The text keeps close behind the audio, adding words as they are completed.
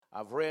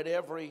I've read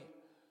every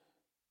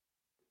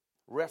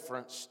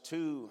reference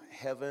to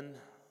heaven.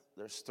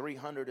 There's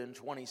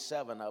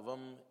 327 of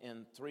them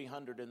in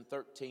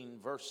 313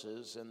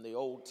 verses in the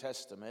Old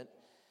Testament,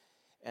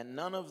 and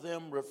none of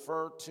them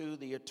refer to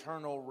the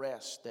eternal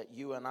rest that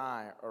you and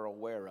I are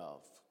aware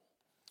of.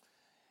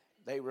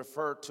 They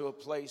refer to a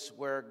place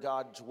where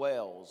God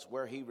dwells,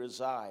 where he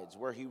resides,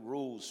 where he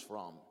rules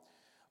from,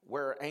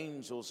 where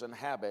angels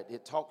inhabit.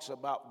 It talks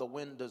about the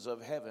windows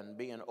of heaven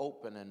being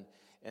open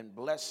and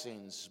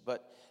blessings,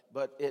 but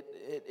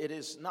it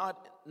is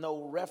not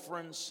no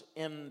reference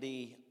in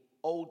the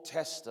Old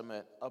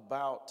Testament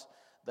about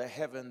the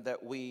heaven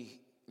that we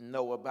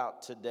know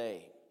about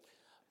today.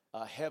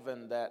 A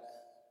heaven that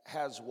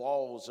has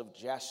walls of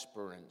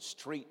jasper and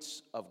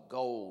streets of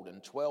gold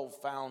and 12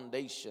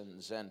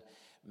 foundations and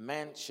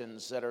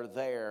mansions that are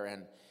there,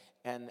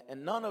 and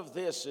none of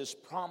this is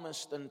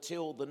promised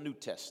until the New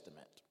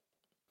Testament.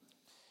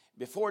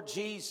 Before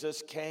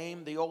Jesus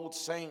came, the old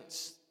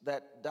saints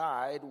that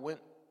died went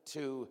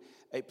to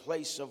a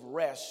place of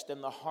rest in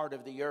the heart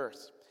of the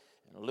earth.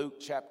 In Luke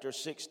chapter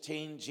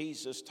 16,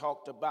 Jesus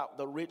talked about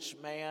the rich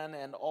man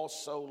and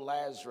also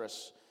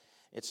Lazarus.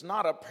 It's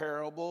not a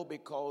parable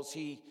because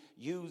he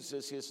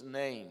uses his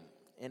name.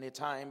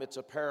 Anytime it's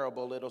a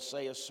parable, it'll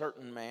say a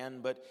certain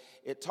man, but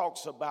it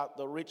talks about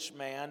the rich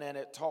man and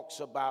it talks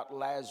about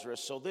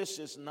Lazarus. So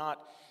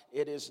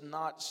it is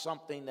not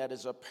something that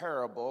is a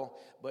parable,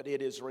 but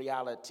it is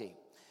reality.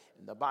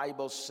 And the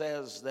Bible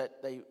says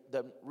that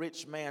the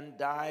rich man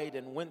died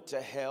and went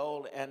to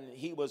hell, and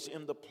he was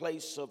in the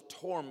place of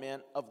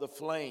torment of the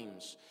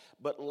flames.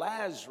 But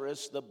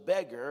Lazarus, the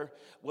beggar,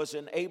 was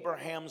in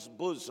Abraham's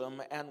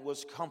bosom and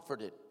was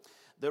comforted.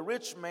 The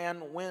rich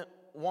man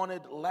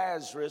wanted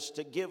Lazarus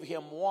to give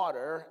him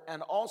water,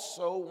 and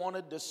also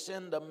wanted to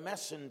send a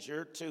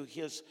messenger to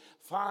his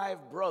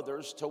 5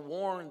 brothers to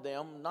warn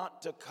them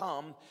not to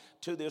come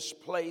to this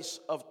place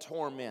of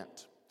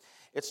torment.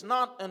 It's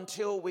not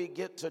until we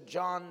get to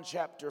John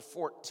chapter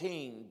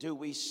 14 do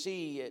we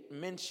see it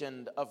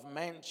mentioned of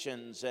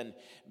mansions and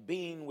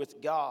being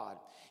with God.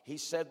 He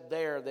said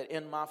there that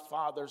in my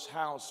Father's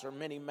house are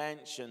many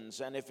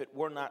mansions, and if it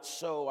were not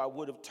so, I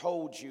would have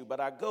told you. But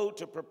I go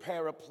to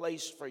prepare a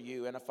place for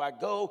you. And if I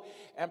go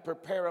and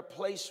prepare a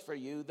place for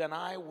you, then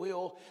I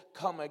will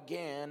come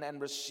again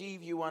and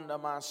receive you unto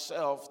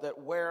myself,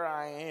 that where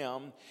I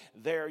am,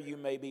 there you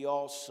may be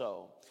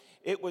also.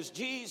 It was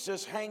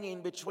Jesus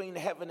hanging between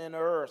heaven and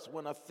earth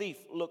when a thief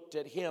looked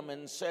at him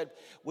and said,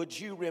 would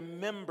you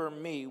remember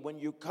me when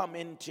you come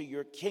into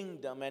your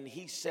kingdom? And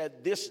he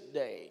said, this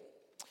day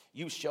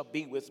you shall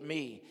be with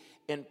me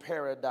in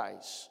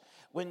paradise.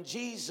 When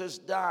Jesus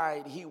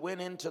died, he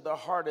went into the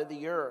heart of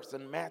the earth.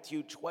 In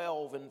Matthew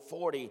 12 and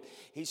 40,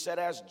 he said,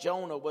 as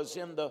Jonah was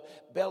in the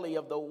belly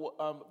of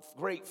the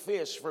great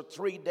fish for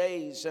 3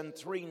 days and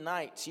 3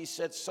 nights, he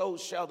said, so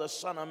shall the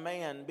Son of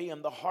Man be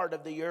in the heart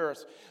of the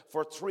earth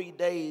for 3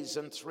 days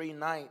and 3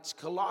 nights.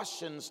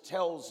 Colossians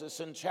tells us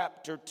in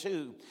chapter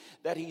 2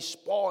 that he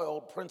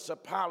spoiled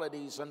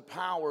principalities and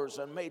powers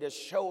and made a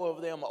show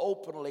of them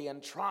openly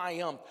and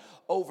triumphed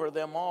over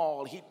them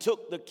all. He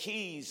took the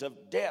keys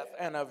of death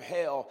and of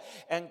hell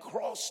and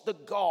crossed the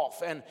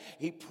gulf, and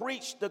he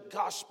preached the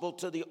gospel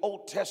to the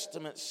Old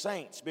Testament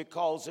saints,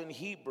 because in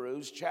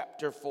Hebrews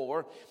chapter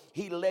 4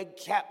 he led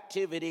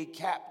captivity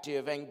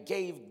captive and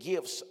gave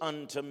gifts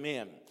unto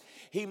men.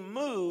 He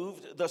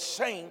moved the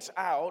saints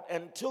out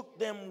and took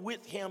them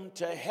with him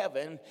to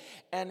heaven.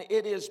 And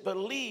it is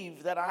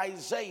believed that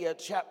Isaiah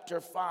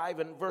chapter 5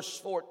 and verse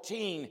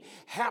 14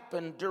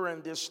 happened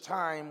during this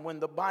time,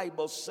 when the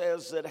Bible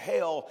says that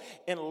hell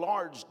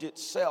enlarged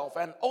itself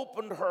and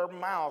opened her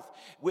mouth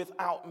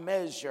without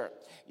measure.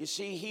 You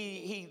see,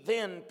 he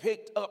then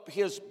picked up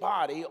his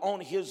body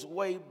on his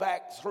way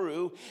back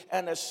through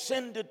and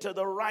ascended to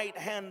the right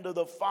hand of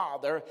the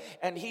Father.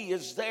 And he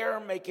is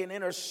there making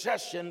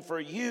intercession for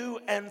you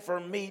and for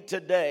me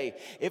today.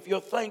 If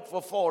you're thankful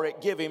for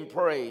it, give him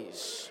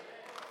praise.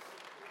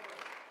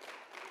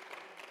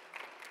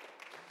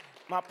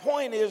 My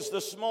point is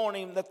this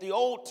morning that the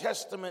Old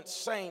Testament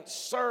saints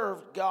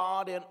served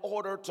God in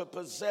order to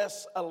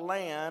possess a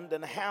land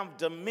and have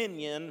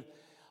dominion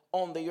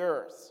on the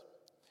earth.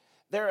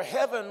 Their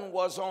heaven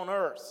was on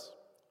earth.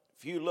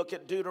 If you look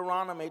at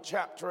Deuteronomy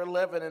chapter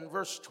 11 and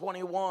verse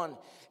 21,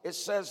 it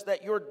says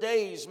that your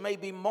days may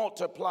be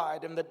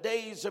multiplied, and the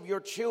days of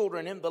your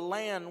children in the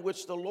land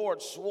which the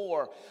Lord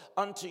swore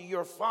unto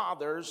your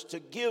fathers to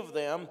give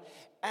them,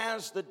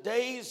 as the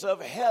days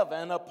of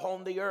heaven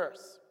upon the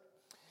earth.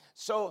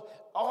 So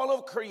all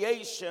of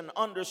creation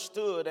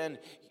understood, and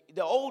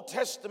the Old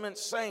Testament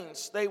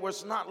saints, they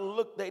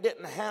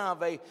didn't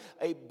have a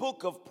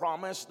book of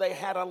promise, they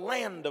had a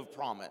land of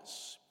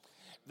promise.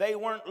 They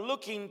weren't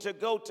looking to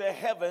go to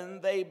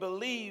heaven. They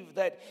believed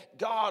that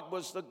God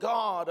was the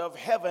God of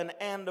heaven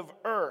and of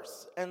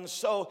earth. And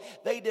so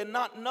they did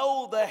not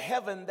know the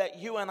heaven that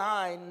you and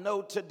I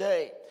know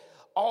today.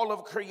 All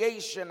of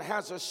creation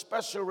has a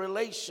special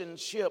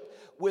relationship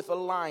with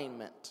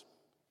alignment,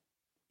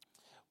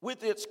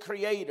 with its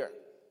creator.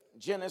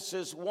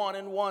 Genesis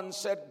 1:1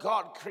 said,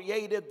 God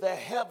created the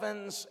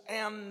heavens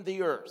and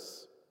the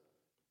earth.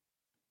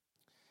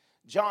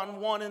 John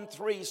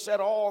 1:3 said,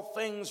 all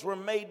things were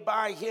made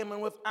by him,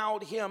 and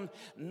without him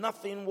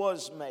nothing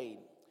was made.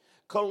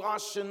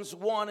 Colossians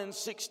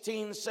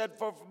 1:16 said,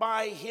 for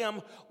by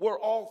him were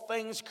all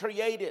things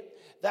created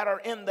that are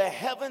in the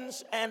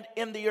heavens and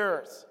in the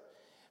earth,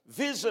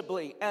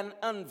 visibly and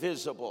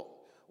invisible,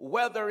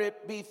 whether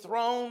it be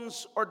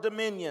thrones or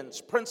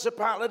dominions,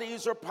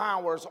 principalities or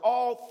powers.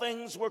 All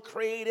things were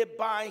created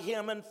by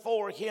him and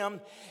for him,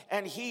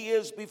 and he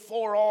is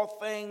before all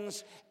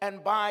things,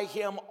 and by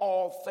him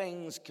all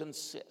things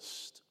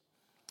consist.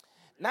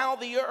 Now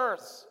the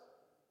earth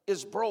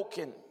is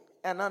broken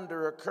and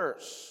under a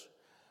curse,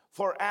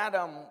 for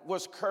Adam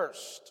was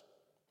cursed.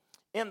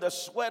 In the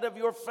sweat of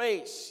your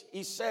face,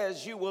 he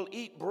says, you will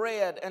eat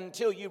bread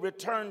until you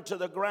return to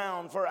the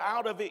ground, for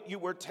out of it you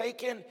were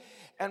taken,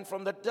 and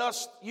from the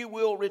dust you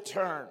will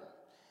return.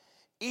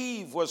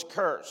 Eve was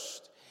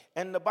cursed,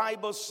 and the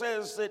Bible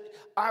says that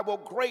I will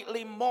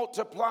greatly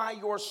multiply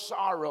your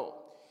sorrow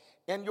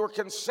and your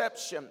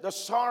conception. The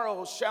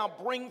sorrow shall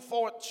bring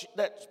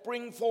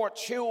forth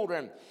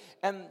children,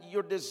 and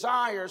your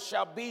desire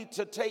shall be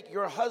to take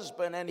your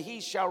husband, and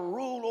he shall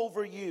rule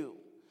over you.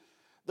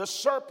 The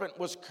serpent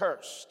was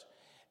cursed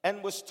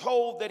and was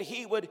told that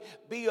he would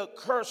be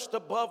accursed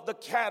above the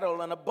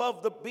cattle and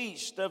above the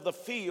beasts of the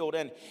field,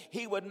 and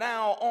he would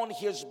now on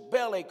his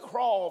belly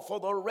crawl for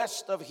the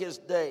rest of his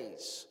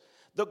days.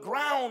 The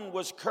ground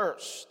was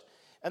cursed,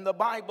 and the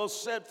Bible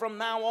said from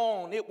now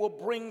on it will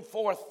bring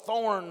forth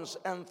thorns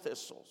and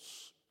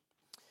thistles.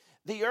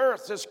 The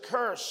earth is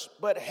cursed,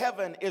 but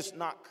heaven is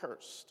not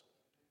cursed.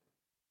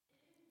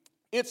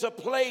 It's a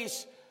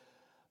place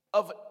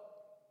of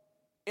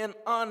an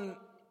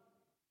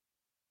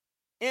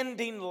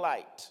unending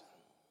light.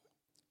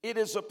 It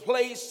is a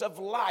place of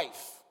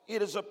life.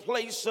 It is a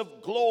place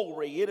of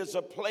glory. It is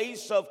a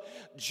place of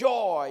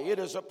joy. It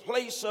is a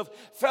place of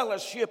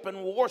fellowship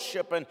and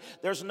worship. And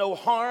there's no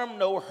harm,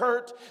 no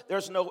hurt.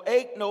 There's no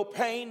ache, no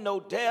pain, no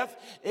death.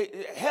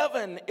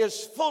 Heaven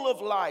is full of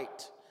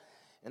light.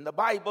 And the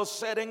Bible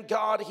said, and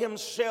God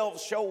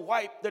himself shall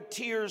wipe the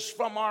tears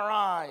from our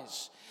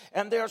eyes.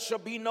 And there shall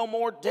be no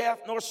more death,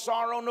 nor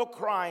sorrow, nor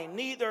crying,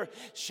 neither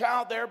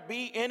shall there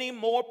be any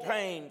more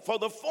pain. For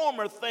the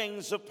former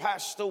things have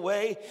passed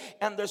away,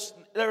 and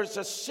there's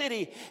a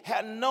city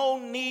had no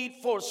need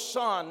for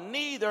sun,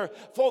 neither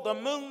for the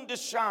moon to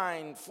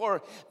shine,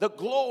 for the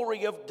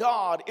glory of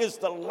God is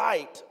the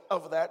light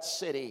of that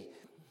city.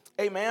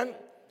 Amen.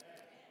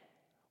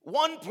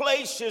 One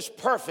place is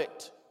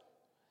perfect,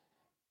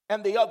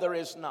 and the other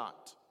is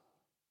not.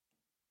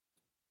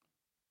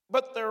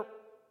 But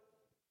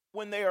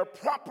when they are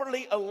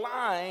properly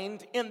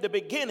aligned in the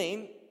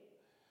beginning,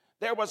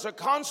 there was a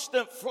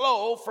constant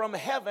flow from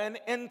heaven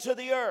into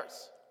the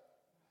earth.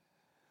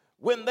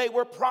 When they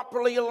were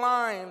properly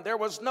aligned, there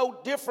was no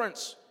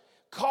difference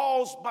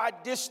caused by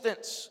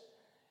distance.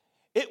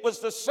 It was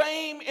the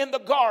same in the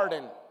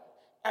garden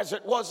as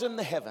it was in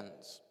the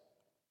heavens.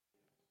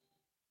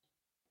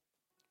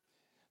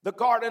 The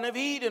Garden of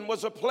Eden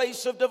was a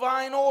place of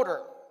divine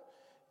order.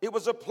 It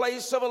was a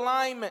place of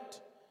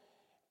alignment.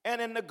 And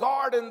in the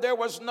garden, there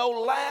was no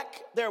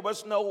lack, there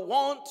was no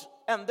want,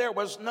 and there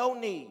was no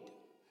need.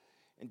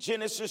 In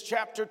Genesis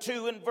chapter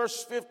 2 and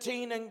verse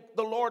 15, and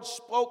the Lord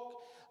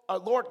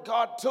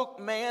God took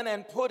man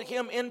and put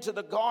him into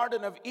the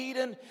Garden of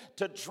Eden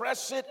to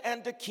dress it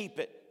and to keep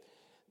it.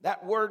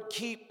 That word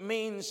keep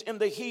means in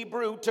the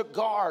Hebrew to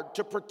guard,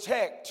 to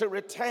protect, to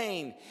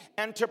retain,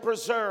 and to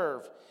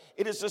preserve.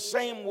 It is the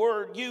same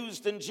word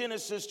used in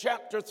Genesis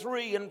chapter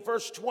 3 and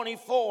verse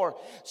 24.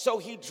 So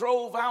he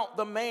drove out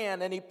the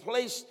man, and he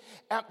placed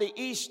at the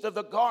east of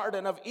the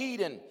Garden of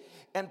Eden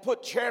and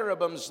put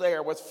cherubims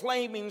there with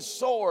flaming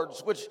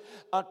swords, which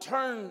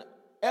turned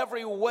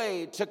every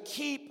way to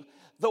keep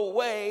the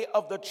way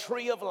of the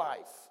tree of life.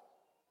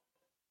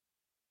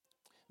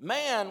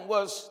 Man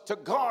was to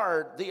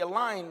guard the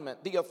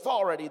alignment, the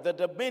authority, the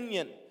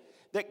dominion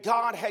that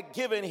God had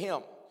given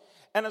him.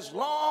 And as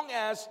long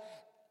as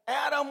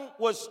Adam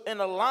was in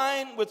a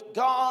line with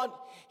God,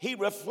 he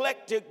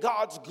reflected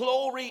God's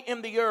glory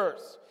in the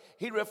earth.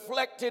 He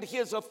reflected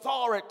his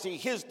authority,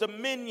 his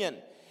dominion.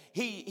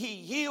 He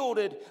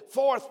yielded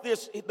forth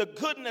the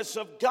goodness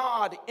of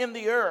God in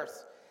the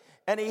earth.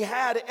 And he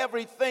had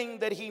everything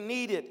that he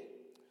needed.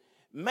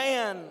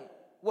 Man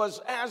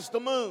was as the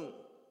moon.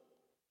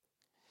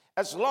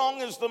 As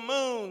long as the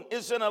moon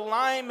is in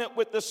alignment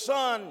with the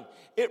sun,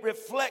 it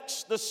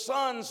reflects the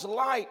sun's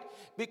light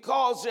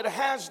because it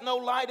has no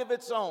light of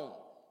its own.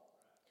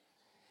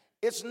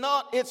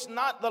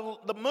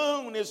 The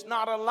moon is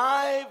not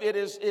alive. It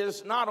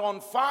is not on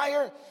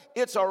fire.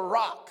 It's a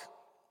rock.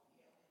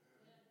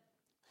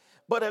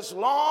 But as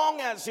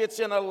long as it's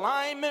in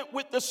alignment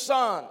with the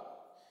sun,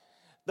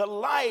 the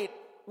light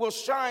will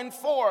shine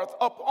forth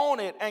upon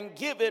it and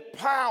give it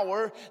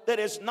power that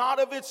is not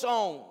of its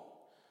own.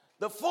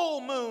 The full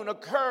moon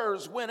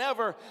occurs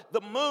whenever the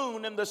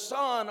moon and the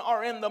sun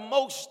are in the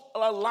most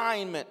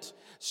alignment,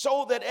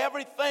 so that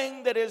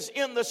everything that is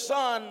in the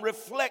sun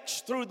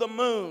reflects through the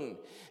moon.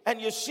 And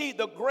you see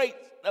the great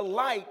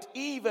light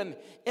even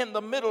in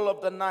the middle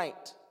of the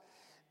night.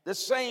 The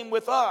same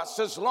with us.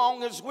 As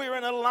long as we're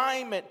in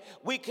alignment,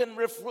 we can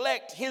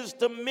reflect His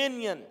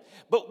dominion.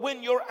 But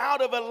when you're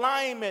out of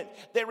alignment,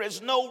 there is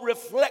no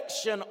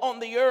reflection on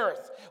the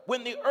earth.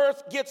 When the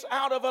earth gets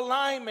out of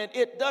alignment,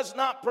 it does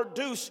not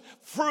produce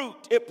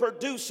fruit. It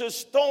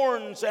produces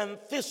thorns and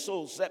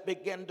thistles that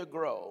begin to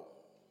grow.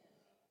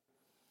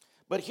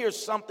 But here's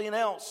something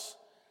else.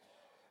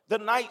 The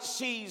night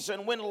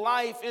season, when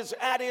life is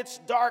at its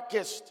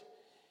darkest,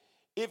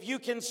 if you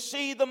can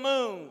see the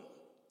moon,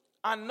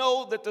 I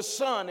know that the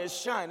sun is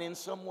shining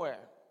somewhere.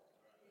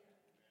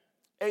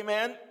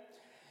 Amen.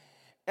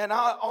 And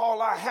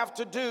all I have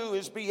to do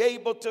is be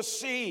able to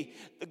see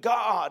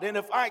God. And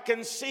if I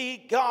can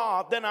see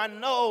God, then I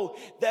know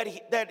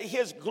that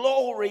His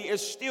glory is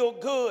still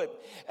good.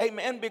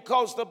 Amen.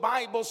 Because the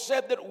Bible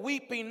said that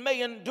weeping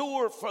may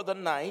endure for the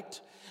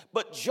night,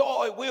 but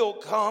joy will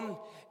come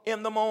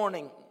in the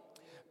morning.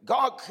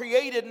 God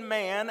created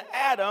man,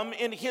 Adam,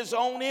 in His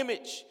own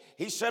image.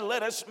 He said,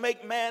 let us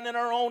make man in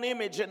our own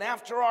image and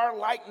after our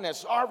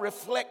likeness, our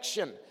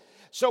reflection.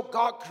 So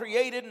God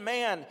created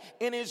man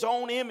in His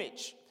own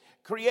image.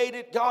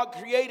 God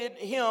created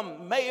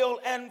him, male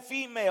and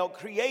female,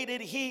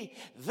 created He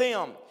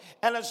them.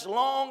 And as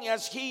long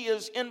as he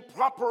is in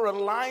proper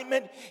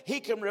alignment, he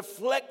can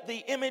reflect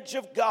the image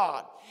of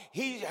God.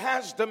 He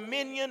has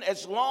dominion.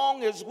 As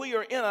long as we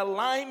are in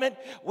alignment,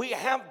 we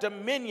have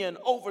dominion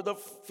over the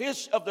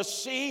fish of the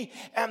sea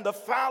and the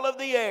fowl of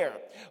the air.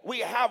 We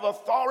have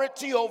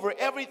authority over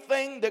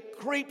everything that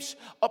creeps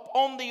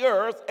upon the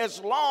earth as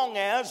long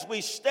as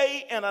we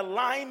stay in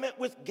alignment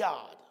with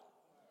God.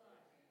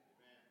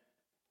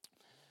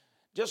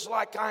 Just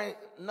like I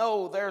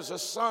know there's a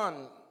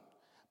sun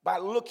by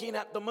looking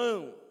at the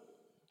moon,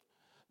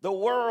 the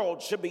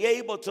world should be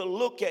able to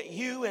look at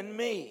you and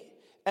me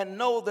and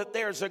know that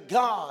there's a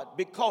God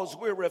because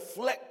we're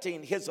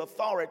reflecting His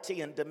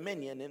authority and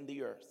dominion in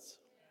the earth.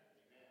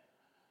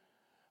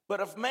 But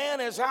if man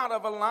is out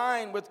of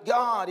line with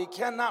God, he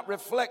cannot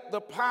reflect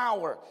the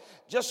power.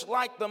 Just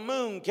like the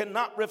moon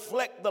cannot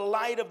reflect the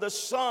light of the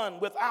sun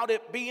without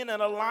it being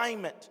in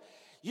alignment.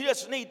 You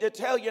just need to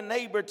tell your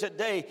neighbor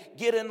today,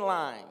 get in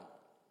line.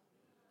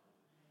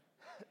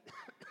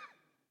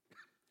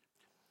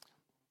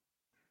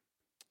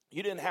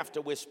 You didn't have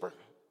to whisper.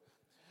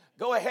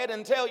 Go ahead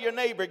and tell your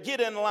neighbor,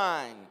 get in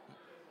line.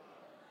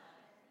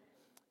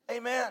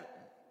 Amen.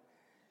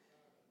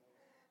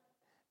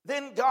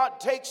 Then God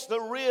takes the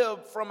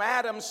rib from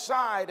Adam's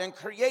side and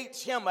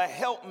creates him a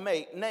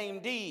helpmate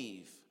named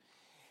Eve.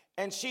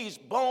 And she's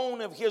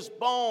bone of his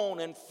bone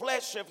and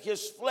flesh of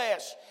his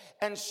flesh.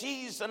 And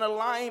she's in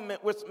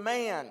alignment with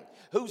man,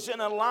 who's in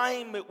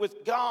alignment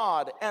with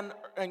God. And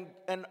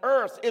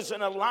earth is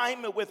in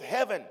alignment with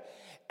heaven.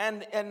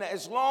 And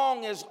as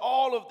long as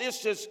all of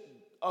this is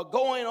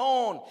going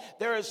on,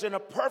 there is in a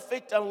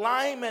perfect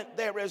alignment,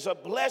 there is a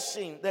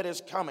blessing that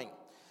is coming.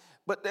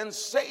 But then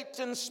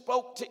Satan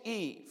spoke to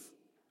Eve.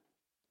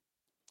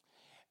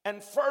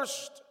 And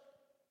first,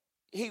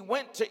 he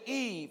went to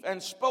Eve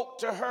and spoke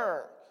to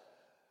her.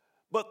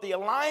 But the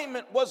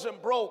alignment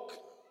wasn't broke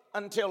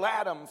until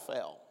Adam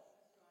fell.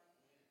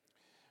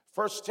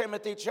 1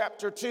 Timothy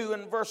chapter 2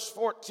 and verse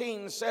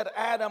 14 said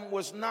Adam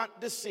was not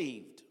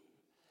deceived.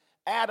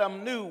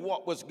 Adam knew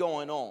what was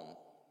going on.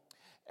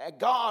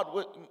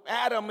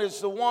 Adam is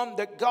the one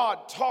that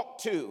God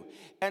talked to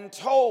and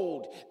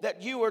told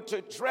that you are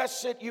to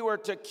dress it, you are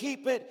to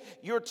keep it,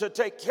 you're to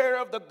take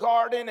care of the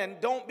garden, and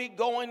don't be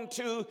going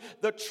to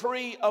the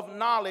tree of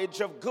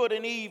knowledge of good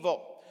and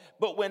evil.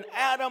 But when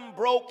Adam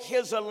broke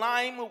his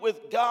alignment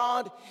with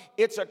God,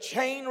 it's a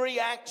chain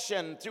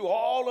reaction through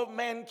all of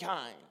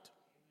mankind.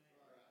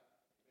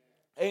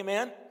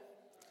 Amen?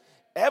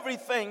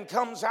 Everything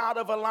comes out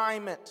of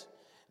alignment.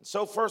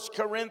 So 1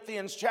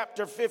 Corinthians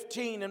chapter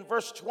 15 and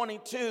verse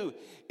 22,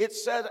 it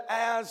said,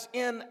 as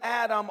in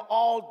Adam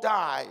all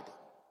died.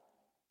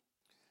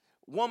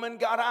 Woman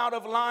got out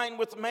of line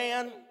with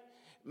man.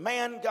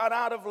 Man got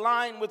out of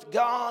line with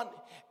God.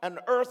 And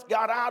earth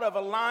got out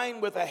of line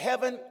with the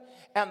heaven.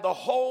 And the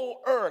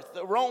whole earth,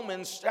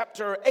 Romans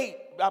chapter 8,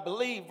 I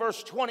believe,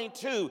 verse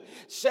 22,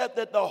 said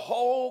that the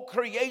whole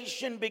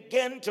creation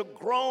began to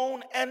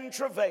groan and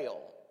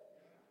travail.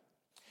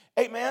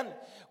 Amen.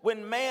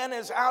 When man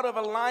is out of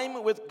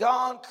alignment with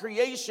God,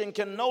 creation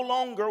can no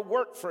longer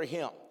work for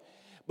him,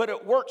 but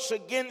it works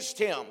against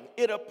him.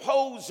 It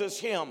opposes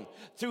him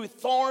through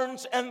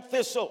thorns and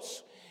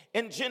thistles.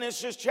 In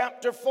Genesis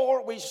chapter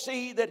 4, we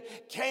see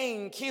that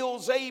Cain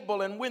kills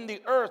Abel, and when the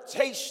earth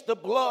tastes the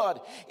blood,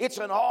 it's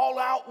an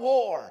all-out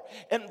war.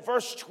 In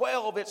verse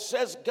 12, it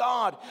says,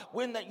 God,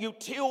 when that you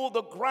till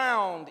the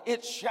ground,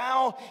 it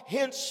shall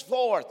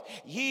henceforth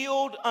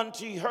yield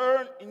unto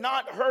her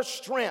not her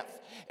strength.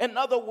 In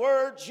other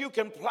words, you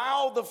can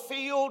plow the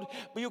field,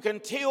 you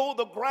can till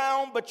the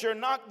ground, but you're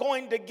not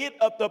going to get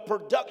up the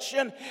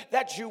production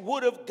that you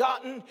would have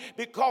gotten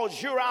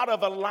because you're out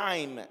of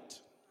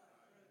alignment.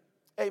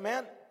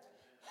 Amen.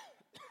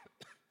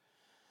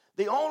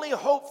 The only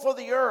hope for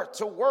the earth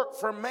to work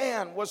for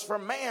man was for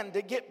man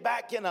to get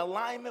back in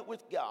alignment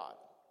with God.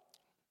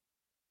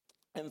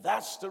 And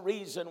that's the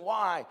reason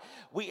why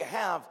we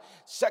have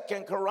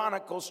 2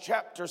 Chronicles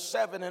chapter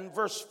 7 and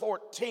verse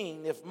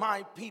 14. If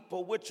my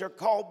people which are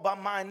called by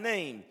my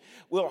name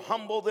will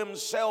humble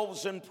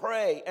themselves and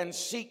pray and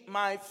seek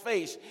my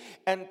face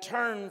and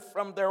turn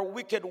from their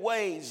wicked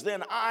ways,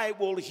 then I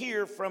will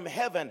hear from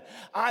heaven.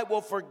 I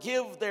will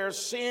forgive their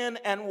sin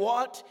and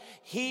what?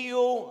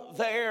 Heal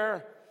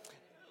their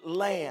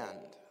land.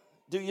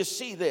 Do you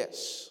see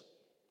this?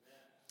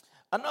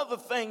 Another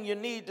thing you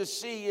need to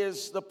see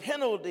is the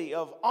penalty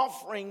of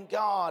offering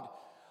God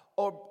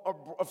or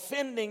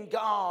offending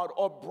God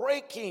or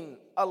breaking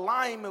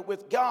alignment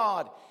with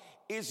God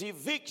is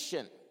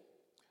eviction,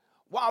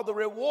 while the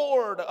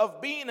reward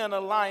of being in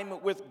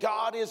alignment with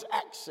God is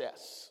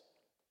access.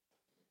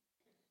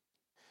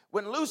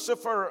 When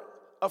Lucifer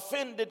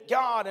offended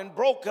God and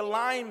broke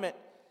alignment,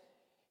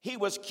 he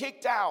was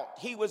kicked out,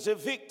 he was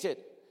evicted.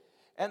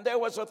 And there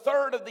was a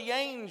third of the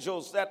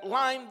angels that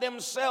lined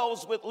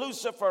themselves with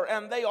Lucifer,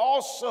 and they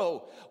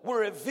also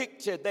were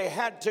evicted. They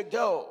had to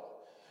go.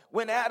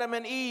 When Adam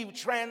and Eve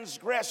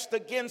transgressed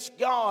against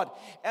God,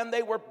 and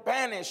they were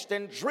banished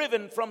and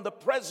driven from the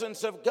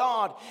presence of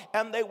God,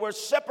 and they were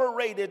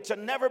separated to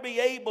never be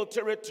able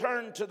to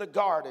return to the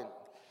garden.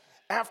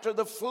 After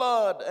the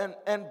flood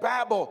and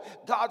Babel,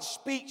 God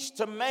speaks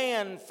to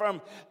man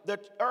from the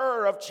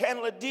Ur of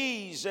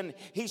Chaldees, and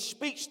he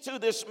speaks to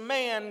this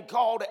man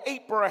called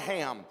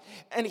Abraham.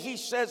 And he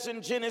says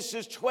in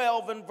Genesis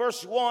 12 and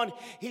verse 1,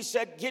 he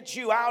said, get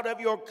you out of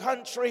your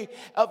country,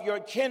 of your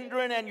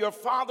kindred and your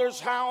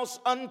father's house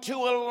unto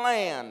a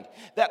land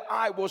that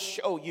I will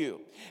show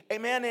you.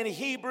 Amen. In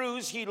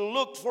Hebrews, he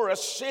looked for a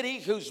city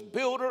whose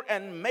builder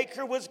and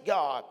maker was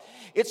God.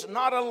 It's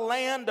not a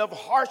land of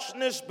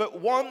harshness, but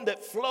one that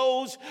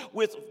flows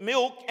with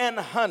milk and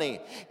honey.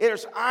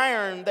 There's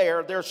iron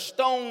there, there's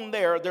stone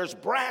there, there's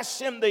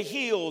brass in the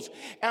hills,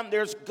 and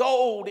there's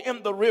gold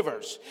in the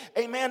rivers.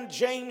 Amen.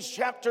 James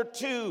chapter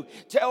 2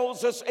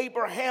 tells us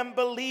Abraham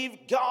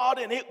believed God,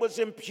 and it was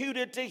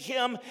imputed to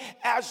him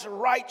as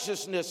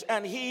righteousness,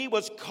 and he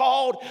was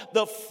called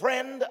the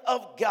friend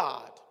of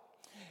God.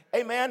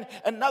 Amen.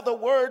 In other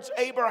words,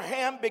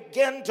 Abraham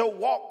began to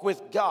walk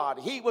with God.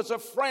 He was a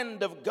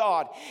friend of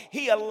God.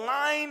 He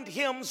aligned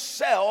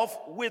himself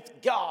with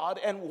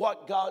God and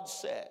what God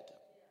said.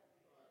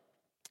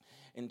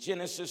 In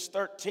Genesis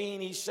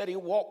 13, he said he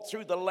walked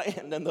through the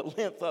land and the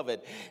length of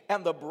it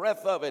and the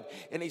breadth of it.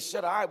 And he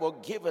said, I will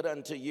give it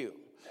unto you.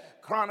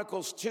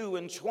 Chronicles 2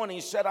 and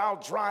 20 said,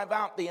 I'll drive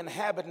out the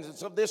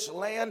inhabitants of this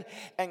land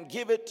and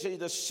give it to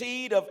the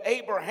seed of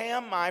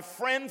Abraham, my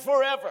friend,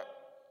 forever.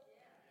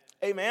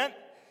 Amen.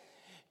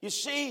 You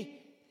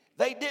see,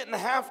 they didn't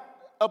have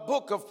a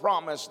book of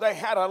promise. They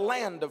had a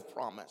land of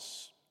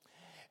promise.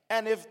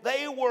 And if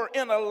they were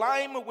in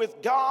alignment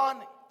with God,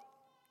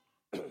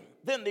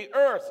 then the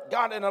earth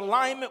got in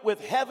alignment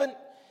with heaven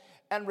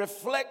and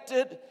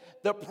reflected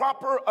the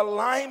proper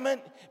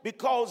alignment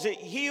because it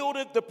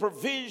yielded the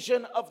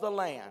provision of the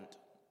land.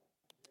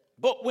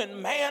 But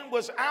when man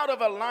was out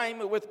of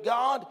alignment with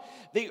God,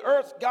 the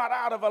earth got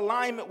out of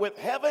alignment with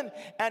heaven,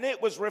 and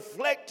it was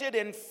reflected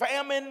in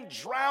famine,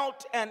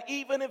 drought, and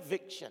even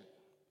eviction.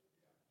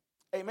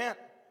 Amen.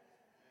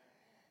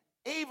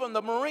 Even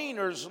the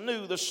mariners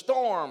knew the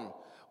storm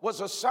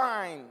was a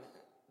sign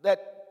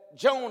that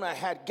Jonah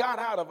had got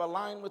out of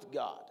alignment with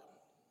God.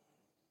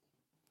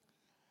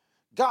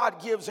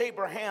 God gives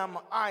Abraham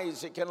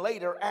Isaac and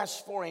later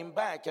asks for him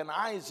back. And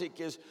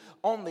Isaac is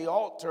on the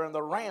altar and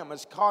the ram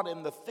is caught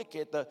in the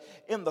thicket,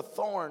 in the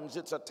thorns.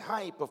 It's a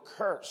type of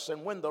curse.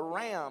 And when the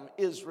ram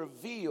is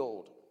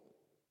revealed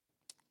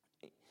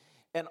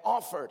and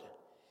offered,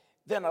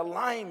 then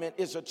alignment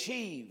is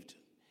achieved.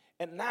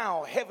 And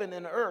now heaven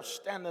and earth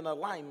stand in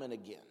alignment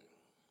again.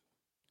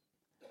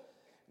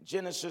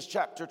 Genesis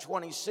chapter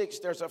 26,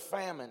 there's a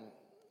famine.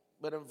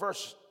 But in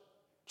verse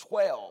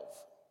 12,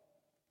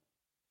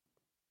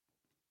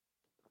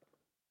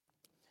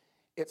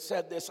 it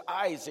said this: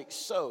 Isaac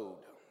sowed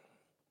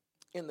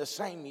in the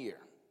same year.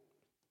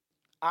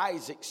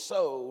 Isaac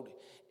sowed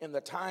in the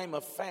time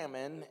of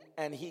famine,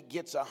 and he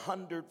gets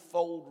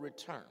 100-fold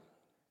return.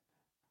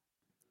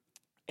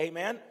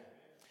 Amen?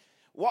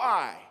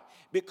 Why?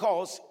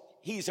 Because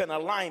he's in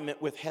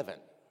alignment with heaven.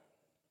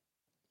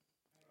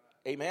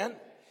 Amen?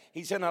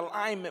 He's in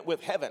alignment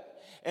with heaven.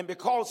 And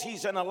because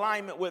he's in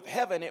alignment with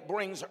heaven, it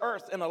brings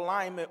earth in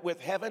alignment with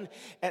heaven.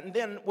 And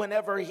then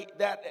whenever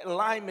that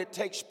alignment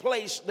takes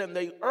place, then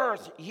the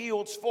earth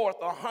yields forth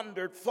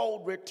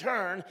 100-fold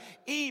return,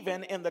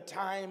 even in the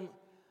time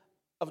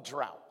of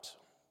drought.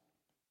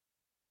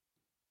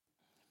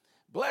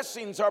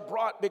 Blessings are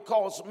brought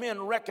because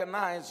men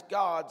recognize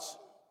God's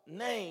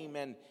name,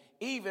 and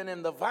even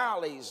in the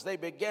valleys, they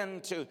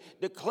begin to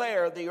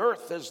declare the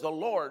earth is the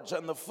Lord's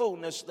and the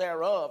fullness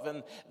thereof,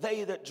 and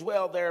they that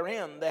dwell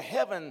therein. The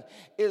heaven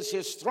is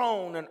his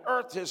throne, and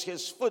earth is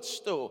his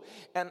footstool,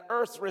 and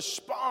earth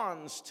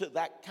responds to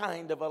that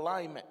kind of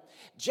alignment.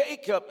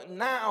 Jacob,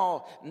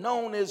 now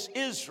known as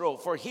Israel,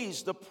 for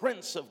he's the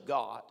Prince of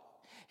God.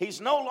 He's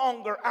no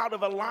longer out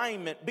of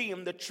alignment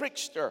being the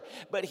trickster,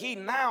 but he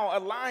now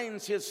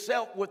aligns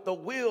himself with the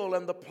will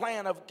and the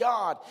plan of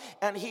God.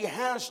 And he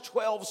has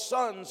 12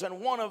 sons, and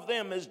one of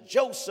them is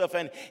Joseph,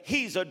 and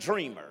he's a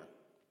dreamer.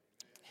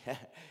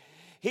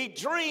 He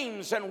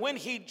dreams, and when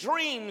he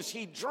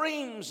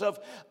dreams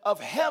of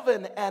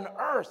heaven and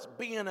earth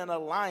being in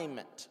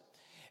alignment.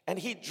 And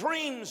he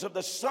dreams of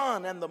the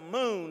sun and the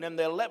moon and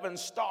the 11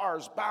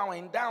 stars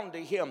bowing down to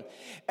him.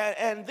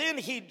 And then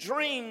he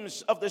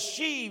dreams of the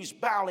sheaves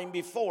bowing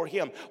before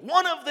him.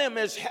 One of them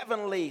is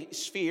heavenly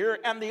sphere,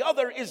 and the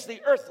other is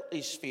the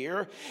earthly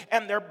sphere.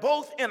 And they're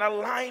both in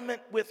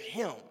alignment with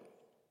him.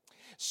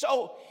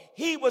 So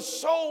he was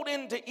sold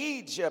into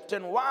Egypt,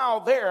 and while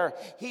there,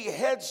 he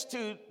heads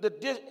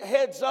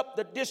up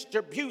the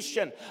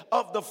distribution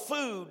of the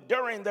food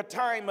during the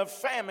time of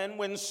famine,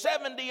 when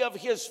 70 of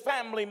his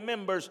family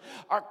members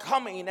are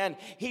coming, and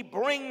he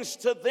brings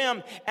to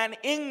them an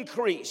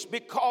increase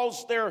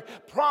because their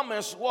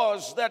promise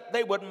was that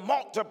they would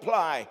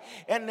multiply.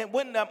 And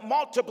when the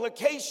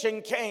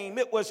multiplication came,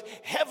 it was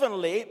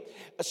heavenly,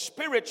 a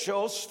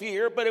spiritual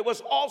sphere, but it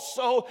was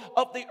also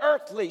of the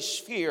earthly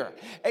sphere.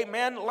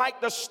 Amen.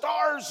 Like the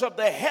stars of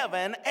the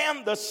heaven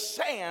and the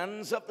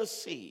sands of the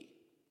sea.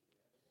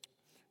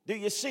 Do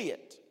you see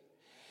it?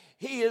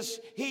 He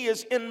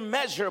is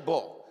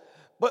immeasurable.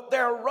 But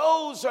there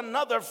arose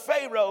another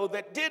Pharaoh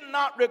that did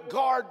not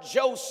regard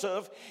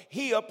Joseph.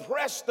 He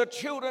oppressed the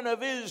children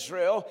of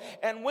Israel.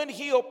 And when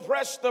he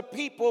oppressed the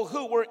people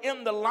who were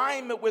in the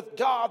alignment with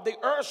God, the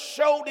earth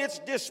showed its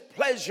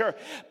displeasure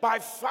by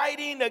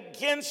fighting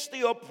against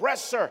the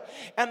oppressor.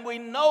 And we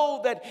know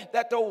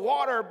that the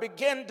water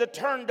began to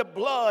turn to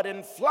blood,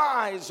 and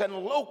flies and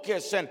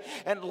locusts and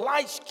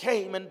lice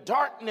came, and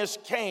darkness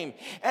came,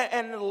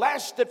 and it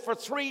lasted for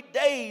 3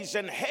 days,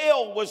 and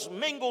hail was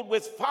mingled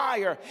with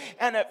fire.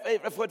 And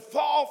if it would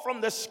fall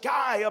from the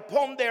sky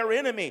upon their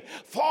enemy,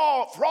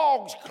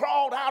 frogs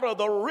crawled out of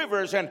the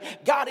rivers and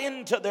got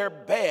into their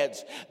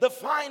beds. The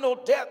final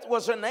death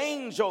was an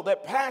angel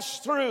that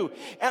passed through,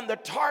 and the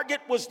target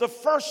was the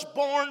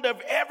firstborn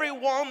of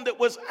everyone that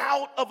was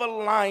out of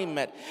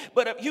alignment.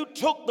 But if you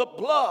took the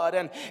blood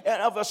and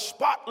of a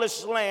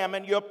spotless lamb,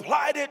 and you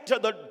applied it to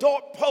the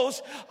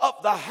doorposts of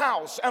the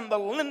house and the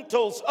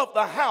lintels of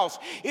the house,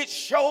 it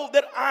showed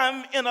that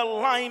I'm in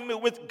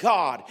alignment with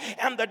God.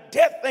 And the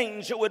death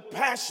angel would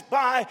pass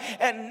by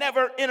and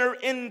never enter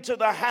into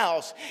the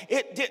house.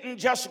 It didn't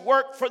just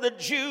work for the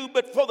Jew,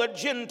 but for the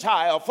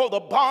Gentile, for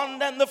the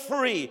bond and the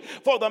free,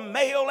 for the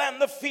male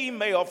and the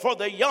female, for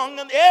the young,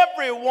 and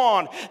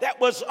everyone that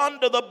was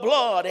under the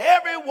blood,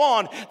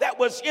 everyone that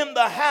was in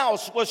the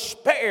house was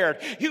spared.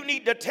 You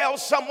need to tell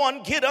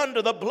someone, get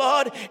under the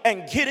blood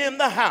and get in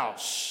the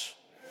house.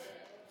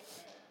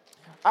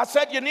 I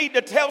said you need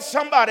to tell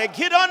somebody,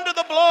 get under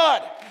the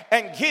blood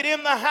and get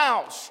in the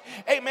house.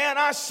 Amen.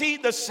 I see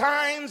the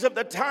signs of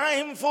the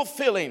time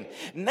fulfilling.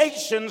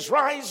 Nations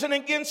rising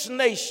against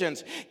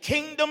nations.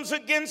 Kingdoms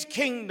against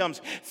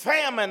kingdoms.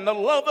 Famine, the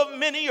love of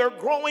many are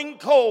growing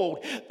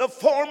cold. The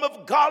form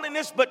of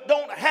godliness but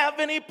don't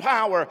have any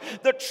power.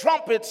 The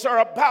trumpets are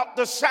about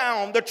to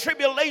sound. The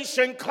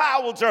tribulation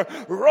clouds are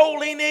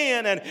rolling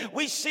in. And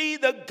we see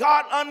the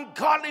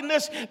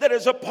ungodliness that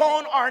is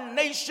upon our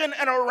nation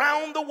and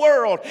around the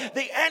world.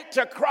 The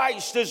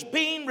Antichrist is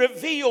being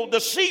revealed. The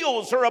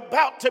seals are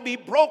about to be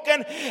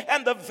broken,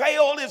 and the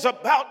veil is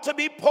about to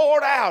be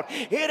poured out.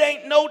 It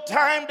ain't no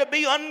time to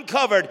be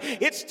uncovered.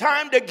 It's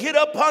time to get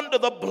up under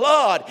the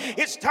blood.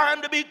 It's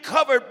time to be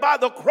covered by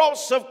the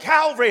cross of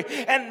Calvary,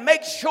 and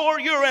make sure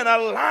you're in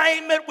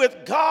alignment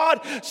with God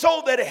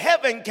so that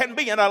heaven can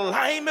be in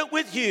alignment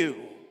with you.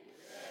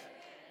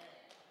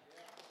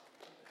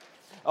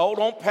 Oh,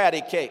 don't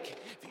patty cake.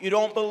 You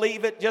don't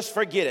believe it, just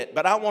forget it.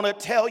 But I want to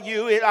tell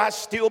you, I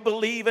still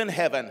believe in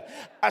heaven.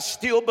 I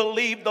still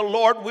believe the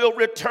Lord will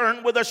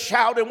return with a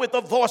shout and with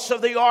the voice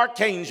of the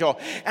archangel.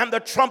 And the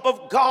trump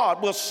of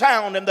God will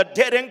sound, and the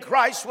dead in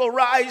Christ will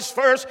rise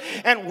first.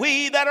 And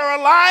we that are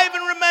alive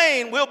and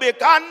remain will be.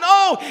 I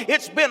know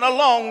it's been a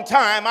long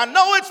time. I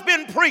know it's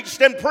been preached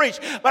and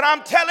preached. But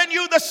I'm telling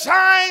you, the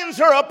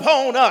signs are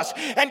upon us.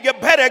 And you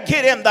better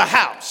get in the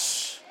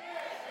house.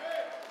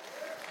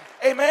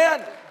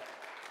 Amen.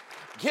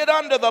 Get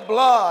under the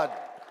blood.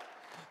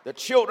 The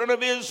children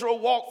of Israel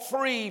walked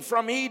free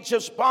from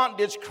Egypt's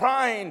bondage,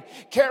 crying,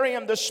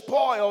 carrying the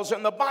spoils.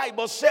 And the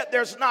Bible said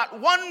there's not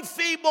one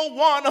feeble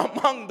one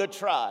among the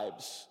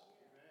tribes.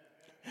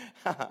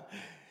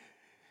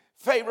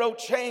 Pharaoh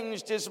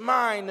changed his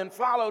mind and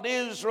followed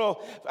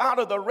Israel out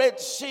of the Red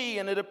Sea,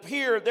 and it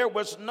appeared there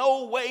was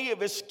no way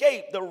of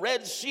escape. The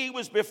Red Sea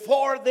was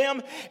before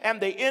them,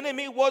 and the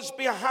enemy was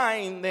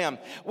behind them.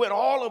 When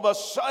all of a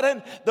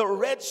sudden, the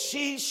Red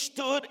Sea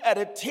stood at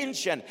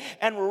attention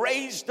and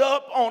raised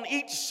up on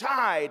each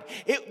side.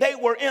 They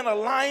were in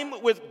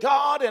alignment with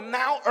God, and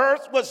now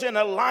earth was in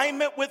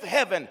alignment with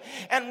heaven.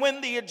 And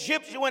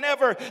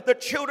whenever the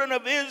children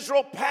of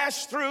Israel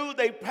passed through,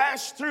 they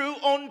passed through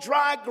on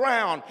dry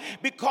ground,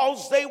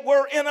 because they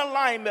were in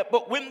alignment.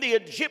 But when the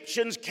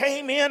Egyptians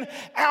came in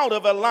out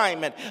of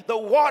alignment, the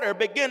water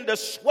began to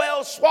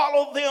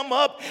swallow them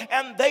up,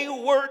 and they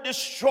were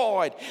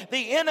destroyed.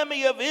 The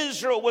enemy of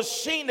Israel was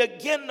seen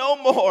again no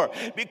more,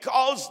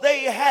 because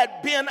they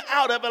had been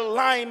out of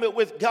alignment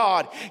with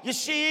God. You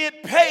see,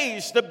 it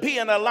pays to be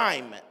in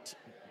alignment.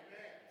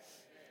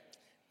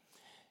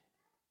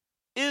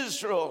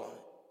 Israel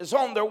is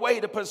on their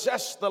way to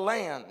possess the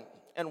land,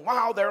 and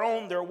while they're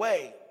on their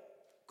way,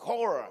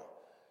 Korah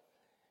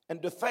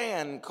and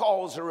Dathan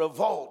calls a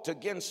revolt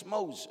against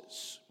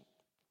Moses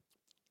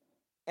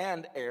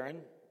and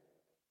Aaron,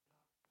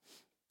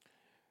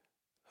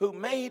 who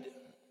made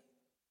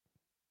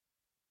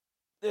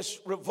this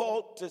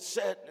revolt that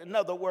said, in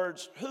other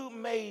words, who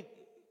made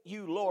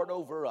you Lord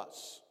over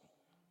us?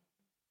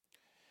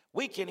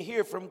 We can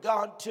hear from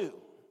God too.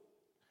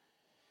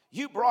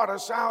 You brought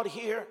us out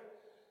here,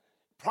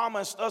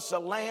 promised us a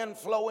land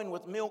flowing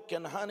with milk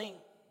and honey,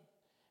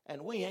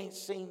 and we ain't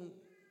seen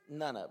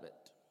none of it.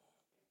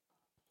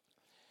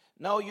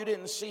 No, you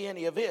didn't see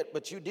any of it,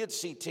 but you did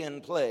see 10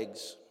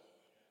 plagues.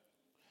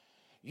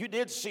 You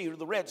did see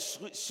the Red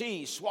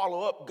Sea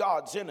swallow up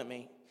God's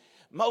enemy.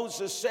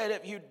 Moses said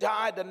if you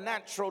died a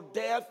natural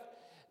death,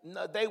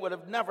 they would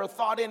have never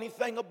thought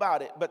anything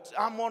about it. But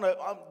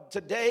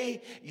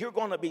today, you're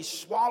going to be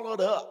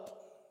swallowed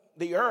up.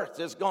 The earth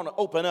is going to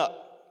open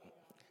up.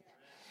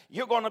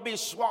 You're going to be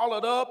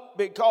swallowed up,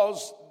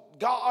 because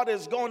God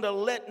is going to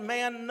let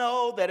man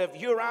know that if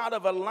you're out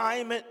of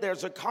alignment,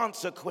 there's a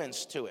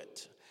consequence to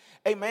it.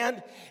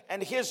 Amen.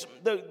 And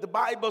the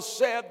Bible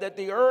said that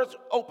the earth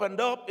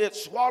opened up, it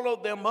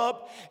swallowed them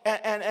up,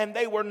 and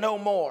they were no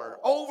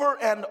more.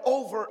 Over and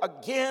over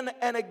again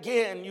and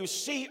again, you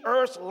see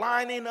earth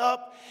lining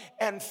up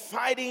and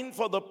fighting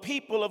for the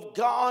people of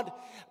God,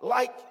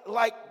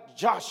 like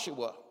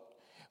Joshua,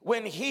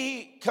 when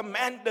he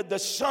commanded the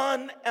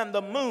sun and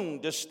the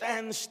moon to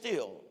stand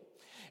still,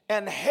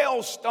 and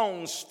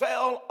hailstones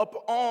fell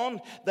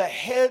upon the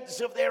heads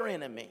of their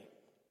enemy.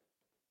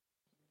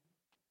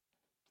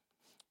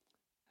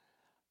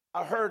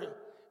 I heard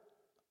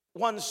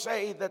one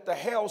say that the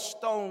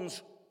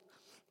hailstones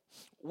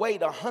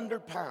weighed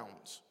 100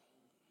 pounds.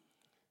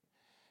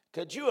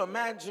 Could you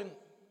imagine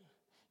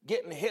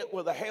getting hit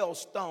with a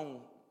hailstone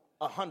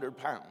 100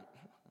 pounds?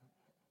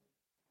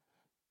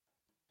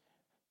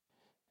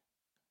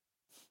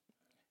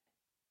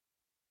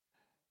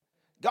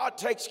 God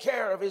takes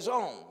care of his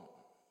own.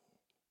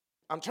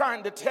 I'm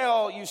trying to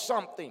tell you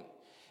something.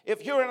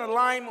 If you're in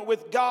alignment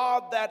with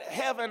God, that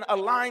heaven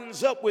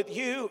aligns up with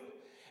you,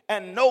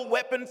 and no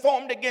weapon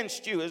formed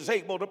against you is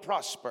able to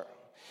prosper.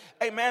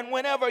 Amen.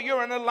 Whenever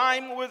you're in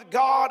alignment with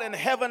God and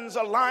heaven's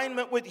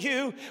alignment with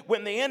you,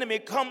 when the enemy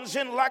comes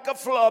in like a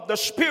flood, the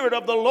Spirit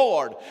of the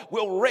Lord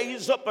will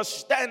raise up a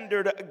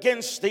standard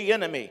against the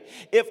enemy.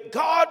 If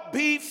God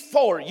be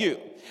for you,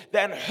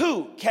 then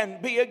who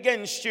can be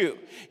against you?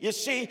 You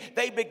see,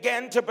 they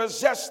began to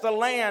possess the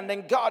land,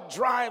 and God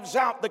drives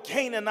out the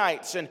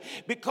Canaanites. And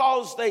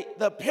because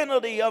the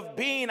penalty of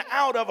being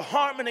out of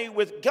harmony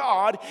with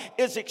God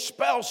is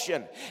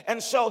expulsion.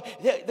 And so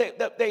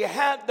they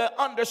had to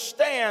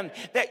understand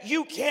that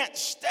you can't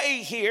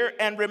stay here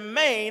and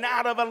remain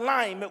out of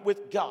alignment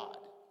with God.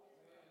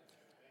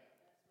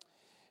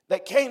 They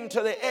came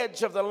to the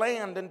edge of the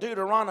land in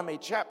Deuteronomy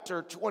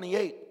chapter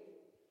 28.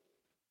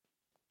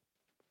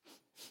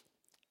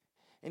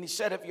 And he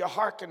said, if you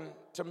hearken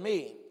to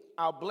me,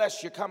 I'll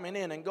bless you coming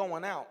in and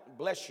going out.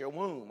 Bless your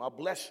womb. I'll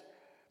bless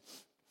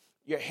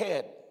your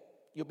head.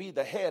 You'll be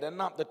the head and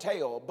not the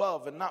tail,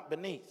 above and not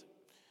beneath.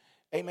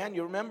 Amen.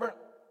 You remember?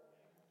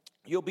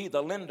 You'll be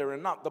the lender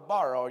and not the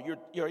borrower.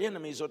 Your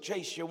enemies will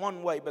chase you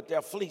one way, but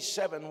they'll flee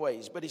 7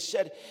 ways. But he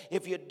said,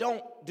 if you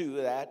don't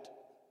do that,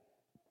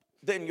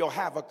 then you'll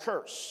have a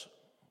curse.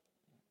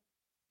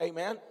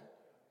 Amen.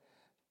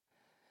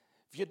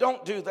 If you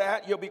don't do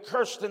that, you'll be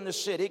cursed in the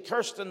city,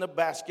 cursed in the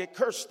basket,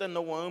 cursed in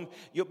the womb.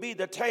 You'll be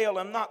the tail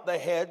and not the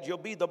head. You'll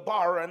be the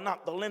borrower and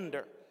not the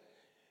lender.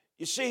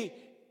 You see,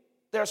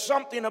 there's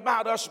something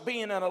about us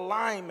being in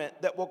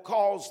alignment that will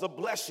cause the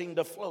blessing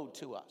to flow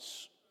to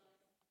us.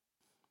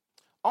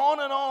 On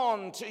and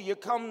on till you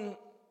come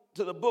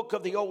to the book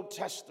of the Old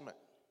Testament.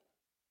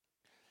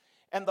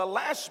 And the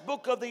last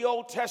book of the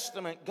Old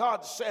Testament,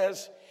 God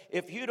says,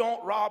 if you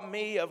don't rob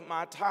me of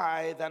my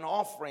tithe and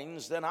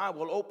offerings, then I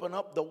will open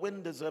up the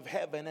windows of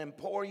heaven and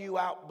pour you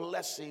out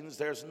blessings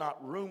there's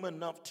not room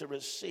enough to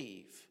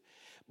receive.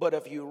 But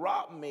if you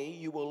rob me,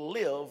 you will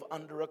live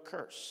under a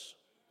curse.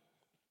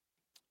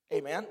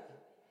 Amen.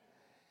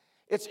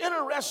 It's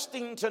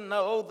interesting to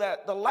know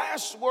that the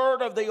last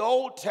word of the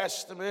Old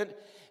Testament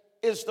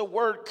is the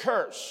word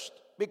cursed,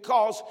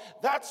 because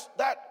that's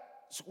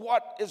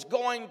what is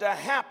going to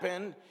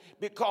happen,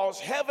 because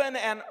heaven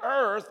and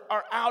earth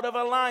are out of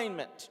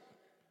alignment.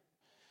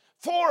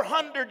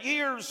 400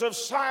 years of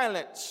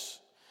silence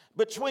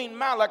between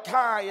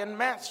Malachi and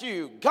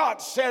Matthew.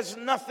 God says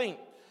nothing.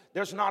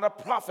 There's not a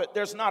prophet,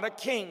 there's not a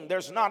king,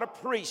 there's not a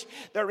priest,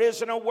 there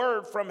isn't a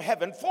word from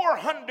heaven.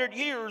 400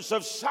 years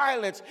of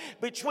silence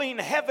between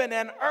heaven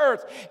and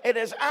earth. It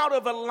is out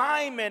of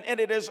alignment and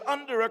it is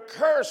under a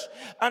curse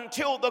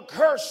until the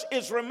curse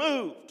is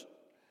removed.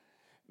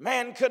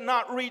 Man could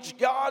not reach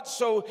God,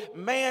 so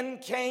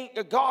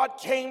God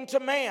came to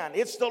man.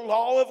 It's the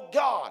law of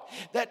God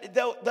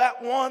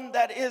that one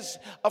that is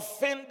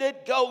offended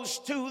goes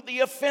to the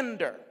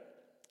offender.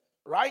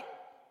 Right?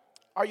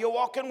 Are you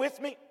walking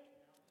with me?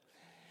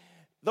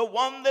 The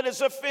one that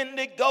is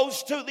offended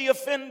goes to the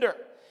offender.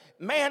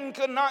 Man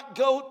could not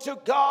go to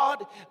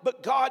God,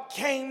 but God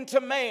came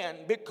to man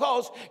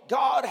because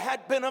God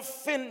had been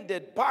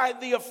offended by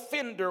the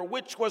offender,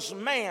 which was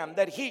man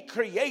that he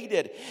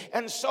created.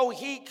 And so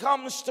he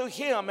comes to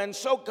him. And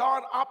so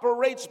God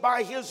operates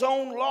by his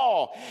own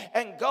law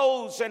and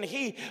goes and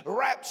he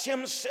wraps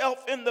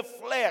himself in the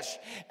flesh.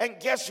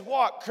 And guess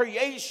what?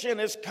 Creation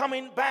is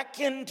coming back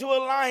into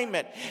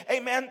alignment.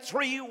 Amen.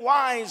 3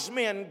 wise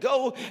men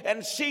go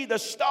and see the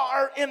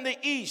star in the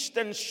east,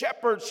 and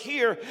shepherds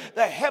hear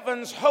the heavens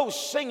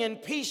host singing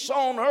peace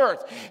on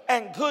earth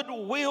and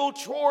goodwill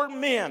toward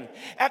men.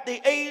 At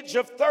the age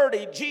of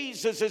 30,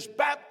 Jesus is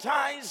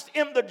baptized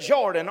in the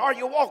Jordan. Are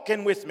you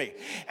walking with me?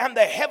 And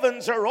the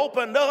heavens are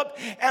opened up,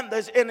 and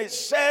it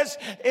says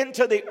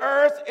into the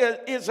earth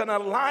is an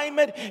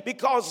alignment,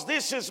 because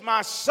this is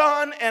my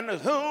son in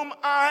whom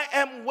I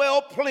am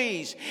well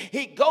pleased.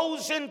 He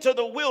goes into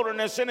the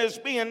wilderness and is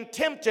being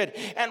tempted,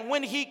 and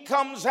when he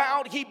comes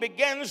out, he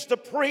begins to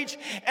preach,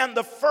 and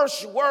the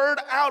first word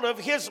out of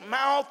his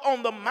mouth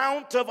on the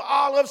Mount of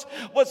Olives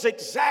was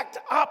exact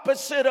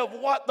opposite of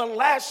what the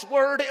last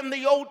word in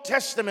the Old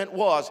Testament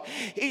was.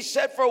 He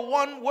said, for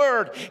one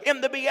word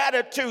in the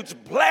Beatitudes,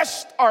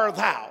 blessed are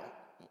thou.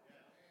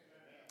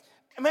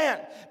 Amen.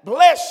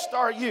 Blessed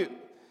are you.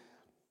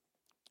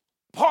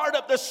 Part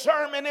of the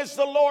sermon is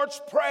the Lord's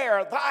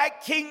Prayer. Thy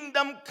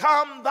kingdom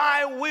come,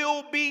 thy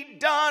will be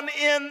done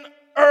in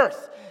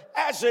earth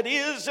as it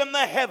is in the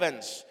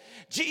heavens.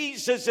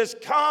 Jesus has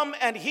come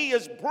and he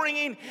is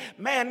bringing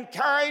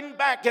mankind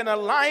back in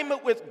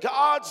alignment with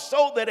God,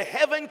 so that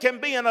heaven can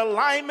be in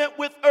alignment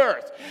with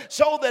earth,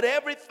 so that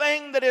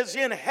everything that is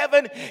in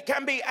heaven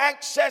can be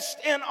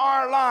accessed in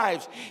our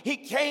lives. He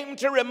came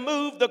to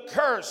remove the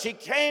curse. He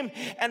came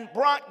and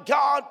brought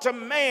God to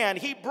man.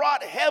 He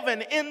brought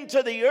heaven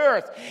into the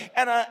earth.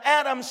 And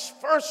Adam's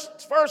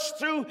first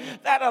threw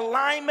that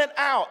alignment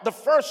out. The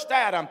first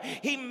Adam,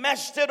 he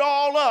messed it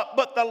all up.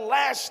 But the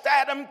last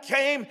Adam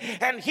came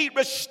and he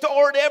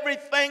restored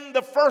everything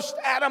the first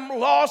Adam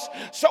lost,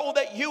 so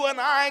that you and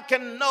I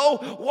can know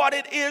what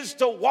it is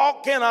to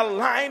walk in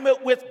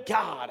alignment with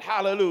God.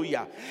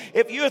 Hallelujah.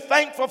 If you're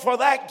thankful for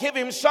that, give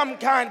him some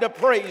kind of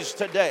praise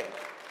today.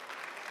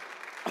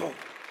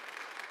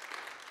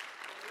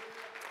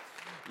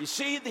 You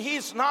see,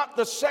 he's not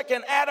the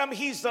second Adam,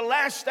 he's the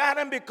last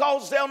Adam,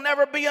 because there'll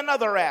never be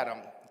another Adam.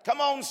 Come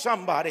on,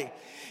 somebody.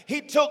 He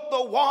took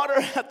the water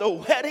at the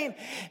wedding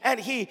and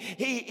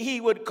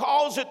he would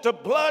cause it to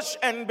blush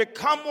and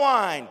become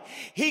wine.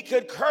 He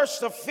could curse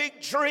the fig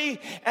tree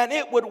and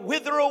it would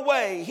wither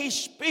away. He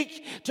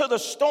speak to the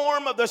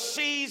storm of the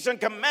seas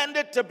and command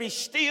it to be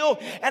still,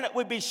 and it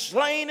would be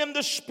slain in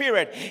the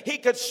spirit. He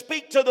could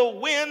speak to the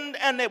wind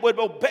and it would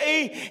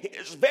obey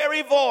his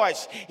very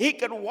voice. He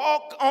could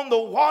walk on the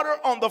water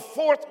on the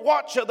fourth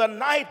watch of the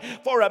night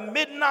for a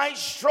midnight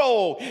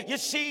stroll. You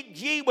see,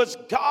 he was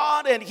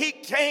God and he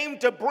came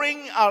to bring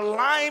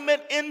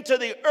alignment into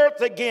the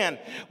earth again.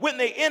 When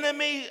the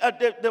enemy,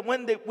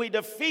 we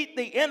defeat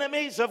the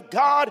enemies of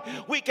God,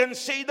 we can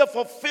see the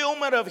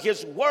fulfillment of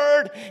his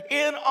word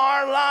in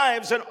our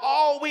lives. And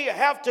all we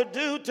have to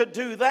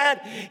do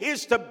that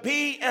is to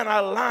be in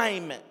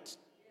alignment.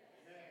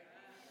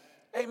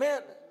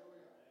 Amen.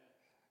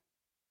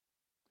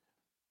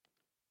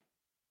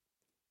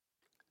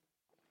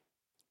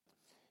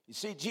 You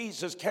see,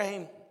 Jesus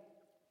came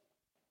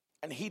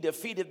and he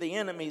defeated the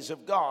enemies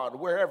of God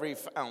wherever he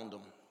found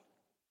them.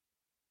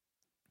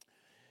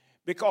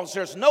 Because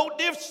there's no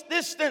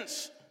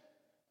distance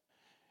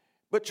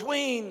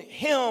between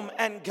him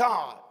and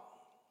God.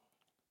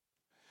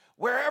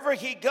 Wherever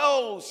he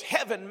goes,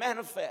 heaven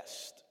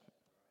manifests.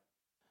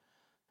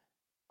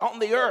 On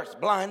the earth,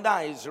 blind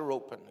eyes are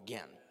open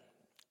again.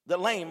 The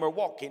lame are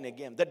walking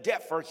again. The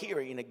deaf are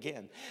hearing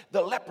again.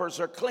 The lepers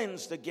are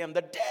cleansed again.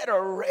 The dead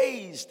are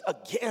raised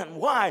again.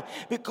 Why?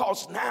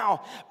 Because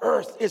now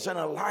earth is in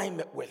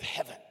alignment with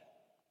heaven.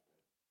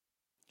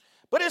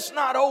 But it's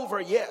not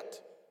over yet.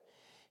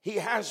 He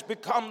has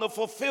become the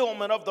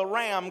fulfillment of the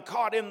ram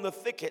caught in the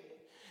thicket,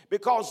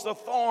 because the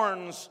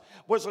thorns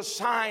was a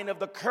sign of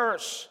the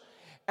curse.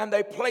 And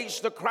they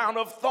placed the crown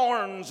of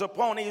thorns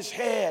upon his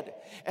head.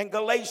 And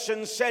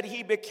Galatians said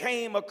he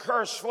became a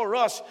curse for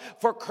us.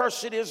 For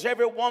cursed is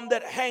everyone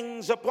that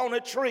hangs upon a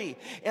tree.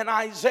 In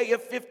Isaiah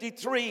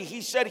 53,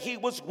 he said he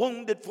was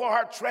wounded for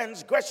our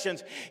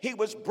transgressions. He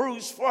was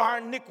bruised for our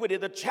iniquity.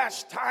 The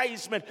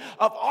chastisement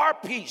of our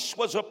peace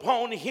was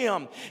upon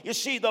him. You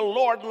see, the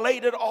Lord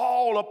laid it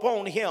all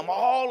upon him.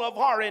 All of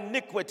our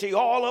iniquity,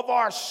 all of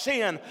our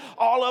sin,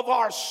 all of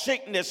our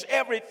sickness,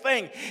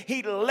 everything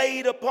he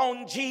laid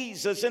upon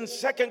Jesus. In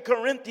 2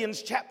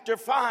 Corinthians chapter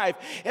 5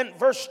 and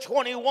verse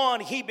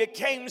 21, he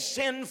became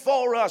sin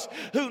for us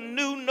who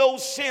knew no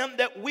sin,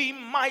 that we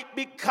might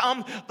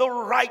become the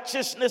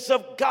righteousness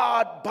of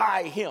God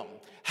by him.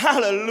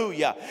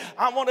 Hallelujah.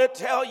 I want to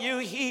tell you,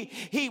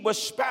 he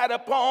was spat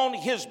upon.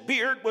 His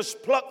beard was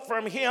plucked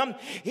from him.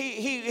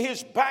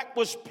 His back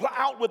was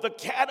plowed with a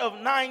cat of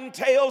 9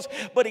 tails,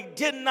 but he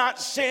did not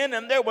sin,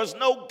 and there was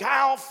no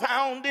guile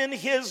found in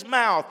his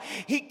mouth.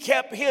 He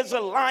kept his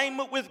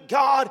alignment with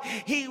God.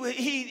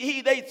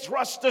 They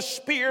thrust a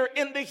spear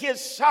into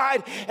his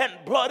side, and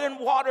blood and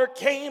water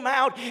came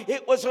out.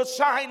 It was a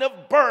sign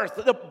of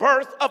birth, the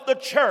birth of the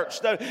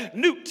church, the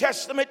New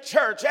Testament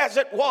church, as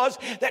it was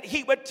that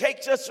he would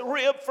take us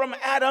rib from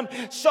Adam,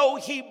 so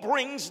he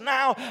brings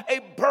now a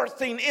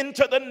birthing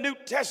into the New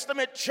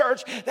Testament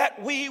church,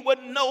 that we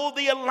would know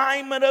the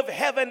alignment of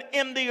heaven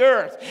in the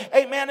earth.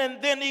 Amen.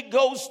 And then he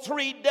goes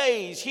 3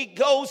 days. He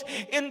goes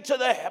into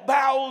the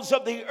bowels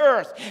of the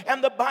earth.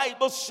 And the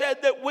Bible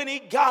said that when he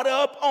got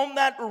up on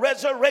that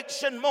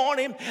resurrection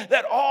morning,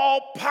 that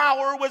all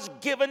power was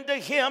given to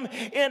him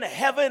in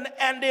heaven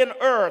and in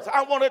earth.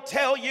 I want to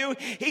tell you,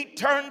 he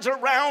turns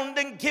around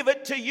and give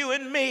it to you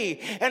and me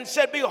and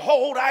said,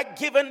 behold, I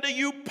give unto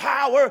you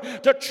power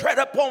to tread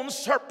upon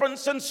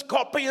serpents and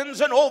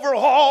scorpions and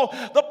overhaul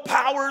the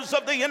powers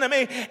of the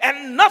enemy,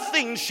 and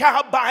nothing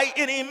shall by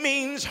any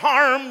means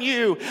harm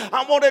you.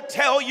 I want to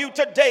tell you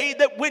today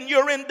that when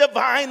you're in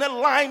divine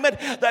alignment,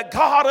 the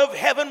God of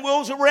heaven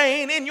will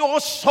reign in your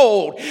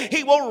soul.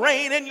 He will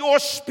reign in your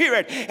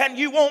spirit, and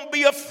you won't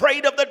be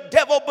afraid of the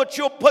devil, but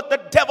you'll put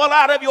the devil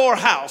out of your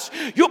house.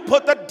 You'll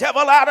put the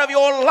devil out of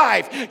your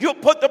life. You'll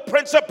put the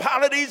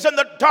principalities and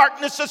the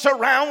darknesses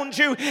around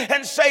you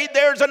and say,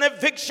 there's an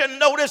eviction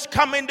notice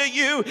coming to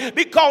you,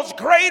 because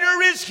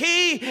greater is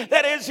he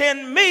that is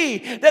in me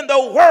than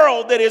the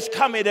world that is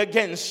coming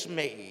against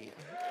me.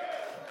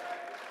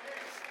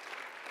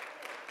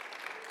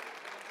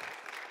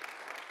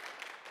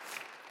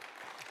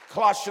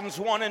 Colossians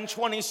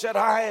 1:20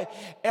 said,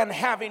 and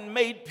having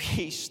made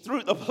peace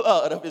through the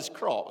blood of his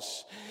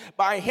cross,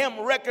 by him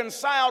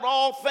reconciled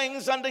all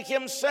things unto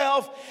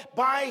himself,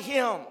 by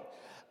him.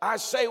 I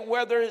say,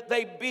 whether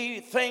they be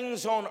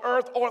things on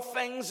earth or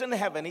things in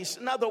heaven.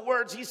 In other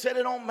words, he said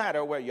it don't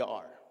matter where you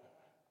are.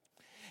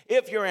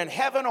 If you're in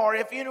heaven or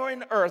if you're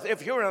in earth,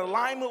 if you're in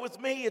alignment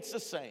with me, it's the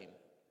same.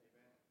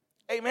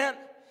 Amen.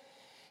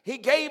 He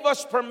gave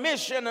us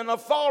permission and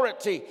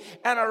authority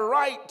and a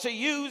right to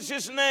use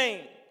his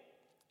name.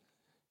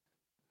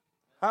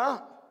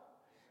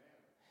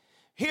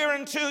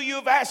 Hereunto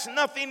you've asked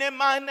nothing in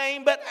my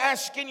name, but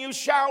asking you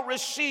shall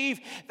receive,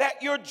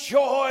 that your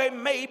joy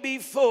may be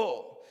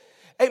full.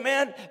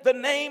 Amen. At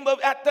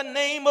the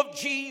name of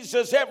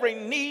Jesus, every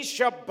knee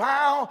shall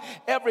bow,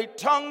 every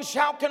tongue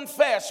shall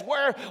confess.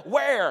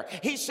 Where?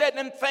 He said,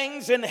 in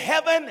things in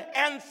heaven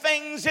and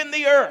things in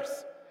the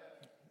earth.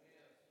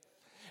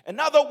 In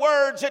other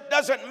words, it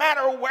doesn't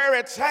matter where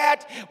it's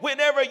at.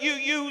 Whenever you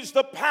use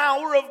the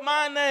power of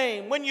my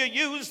name, when you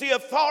use the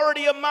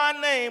authority of my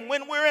name,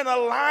 when we're in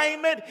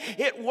alignment,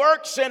 it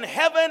works in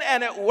heaven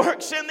and it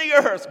works in the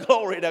earth.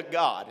 Glory to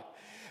God.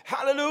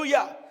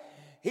 Hallelujah.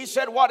 He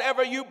said,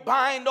 whatever you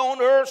bind on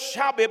earth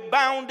shall be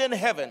bound in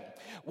heaven.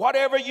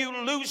 Whatever you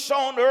loose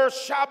on earth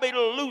shall be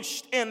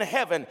loosed in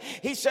heaven.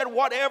 He said,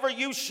 whatever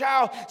you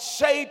shall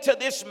say to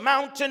this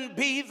mountain,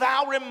 be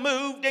thou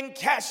removed and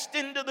cast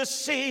into the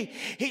sea.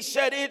 He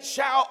said, it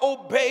shall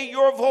obey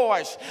your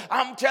voice.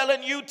 I'm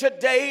telling you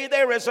today,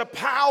 there is a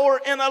power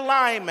in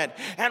alignment.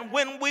 And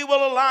when we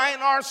will align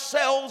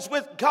ourselves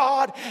with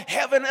God,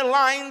 heaven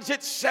aligns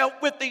itself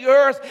with the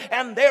earth,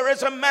 and there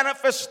is a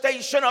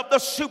manifestation of the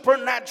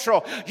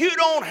supernatural. You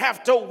don't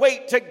have to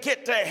wait to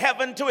get to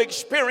heaven to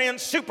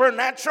experience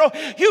supernatural.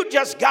 You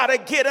just got to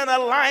get in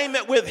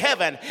alignment with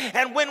heaven.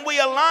 And when we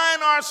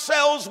align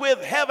ourselves with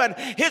heaven,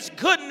 his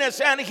goodness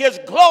and his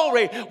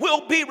glory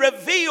will be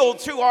revealed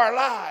to our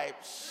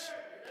lives.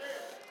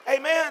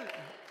 Amen.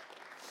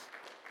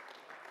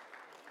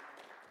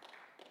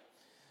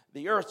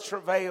 The earth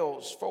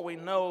travails, for we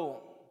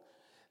know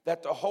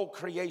that the whole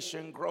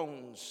creation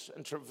groans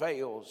and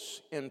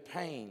travails in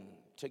pain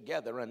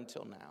together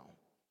until now.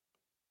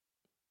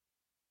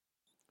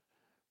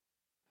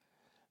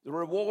 The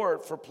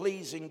reward for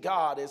pleasing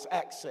God is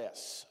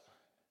access.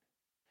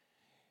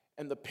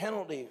 And the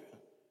penalty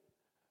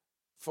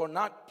for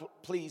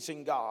not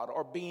pleasing God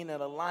or being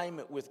in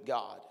alignment with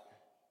God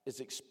is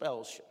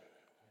expulsion.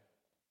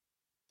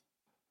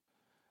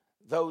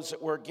 Those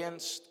that were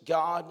against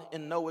God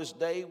in Noah's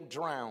day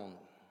drowned,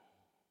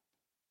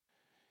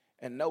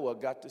 and Noah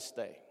got to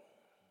stay.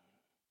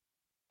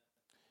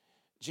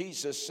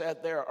 Jesus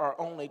said there are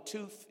only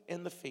two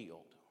in the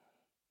field.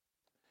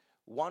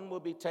 One will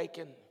be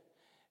taken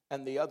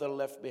and the other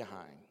left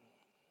behind.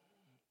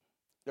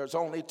 There's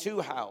only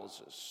two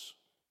houses.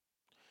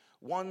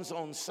 One's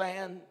on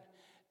sand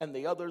and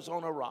the other's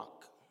on a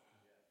rock.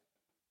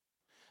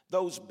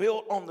 Those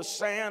built on the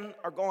sand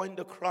are going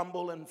to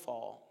crumble and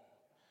fall.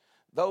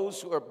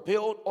 Those who are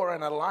built or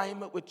in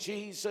alignment with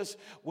Jesus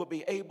will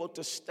be able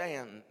to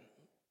stand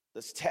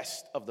the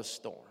test of the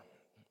storm.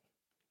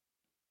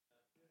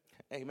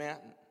 Amen.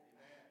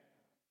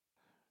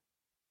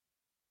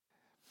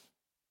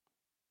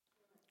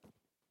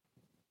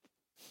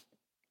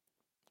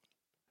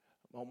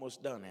 I'm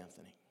almost done,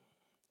 Anthony.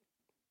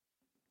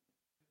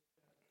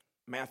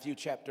 Matthew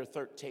chapter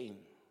 13.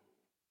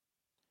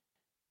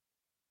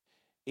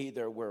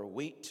 Either we're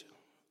wheat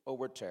or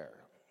we're tare.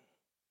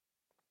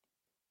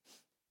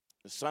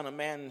 The Son of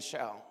Man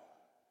shall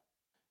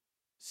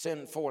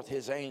send forth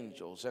his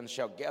angels and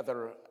shall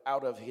gather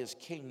out of his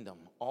kingdom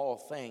all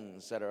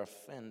things that are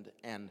offended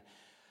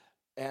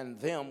and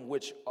them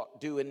which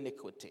do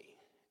iniquity,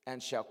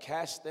 and shall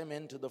cast them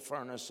into the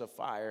furnace of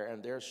fire,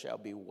 and there shall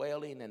be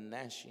wailing and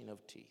gnashing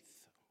of teeth.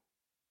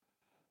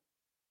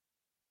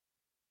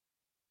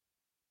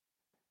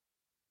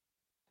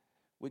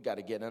 We got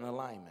to get in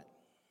alignment.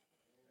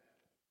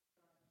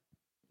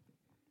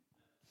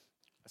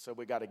 So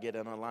we got to get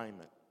in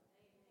alignment.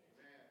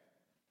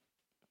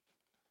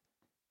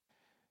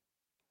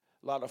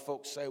 A lot of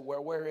folks say,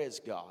 well, where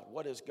is God?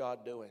 What is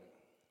God doing?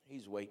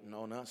 He's waiting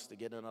on us to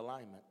get in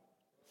alignment.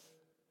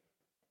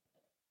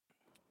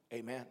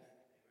 Amen.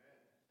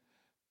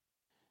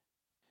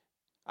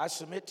 I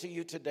submit to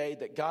you today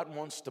that God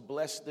wants to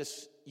bless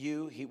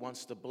you. He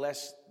wants to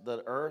bless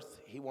the earth.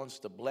 He wants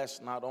to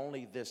bless not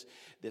only this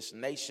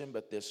nation,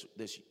 but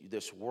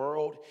this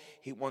world.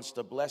 He wants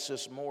to bless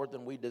us more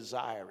than we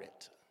desire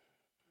it.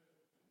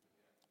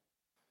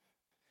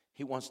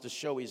 He wants to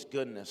show his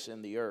goodness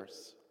in the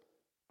earth.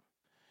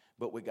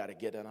 But we got to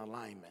get in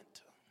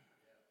alignment.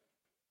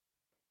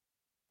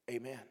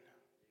 Amen.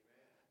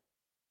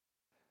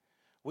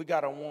 We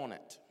got to want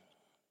it.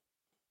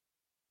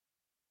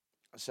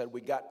 I said we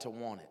got to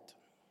want it.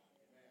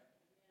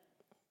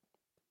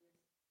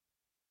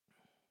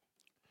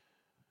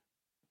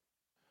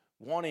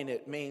 Wanting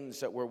it means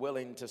that we're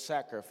willing to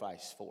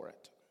sacrifice for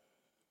it.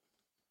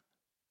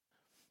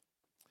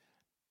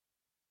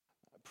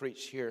 I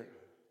preached here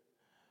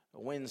a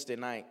Wednesday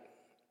night.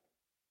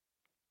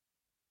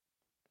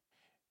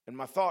 And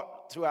my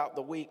thought throughout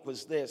the week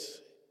was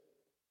this: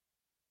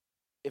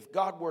 if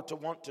God were to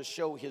want to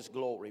show his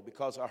glory,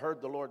 because I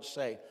heard the Lord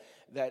say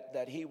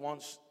that he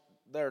wants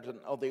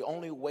the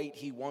only weight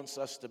he wants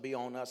us to be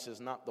on us is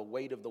not the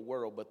weight of the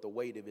world, but the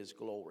weight of his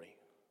glory.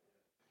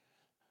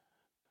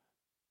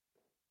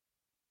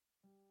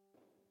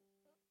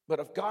 But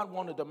if God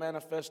wanted to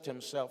manifest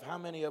himself, how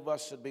many of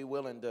us would be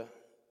willing to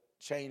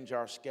change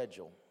our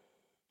schedule,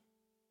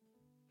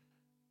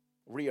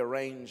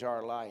 rearrange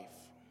our life?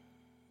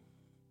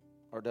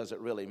 Or does it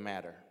really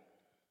matter?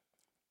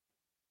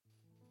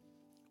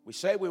 We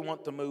say we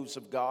want the moves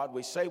of God.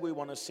 We say we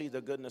want to see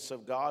the goodness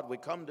of God. We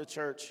come to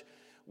church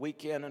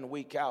week in and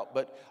week out,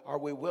 but are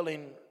we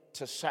willing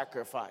to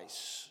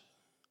sacrifice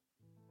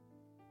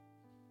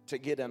to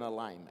get in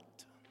alignment?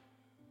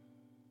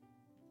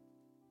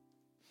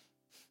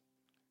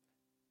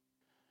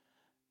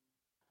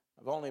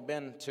 I've only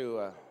been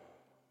to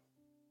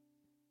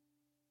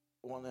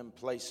one of them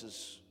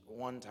places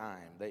one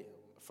time. A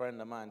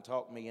friend of mine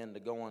talked me into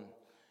going.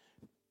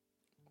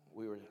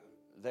 We were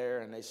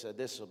there, and they said,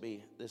 this will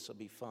be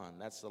fun.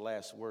 That's the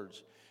last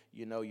words.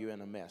 You know you're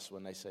in a mess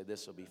when they say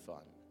this will be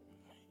fun.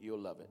 You'll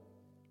love it.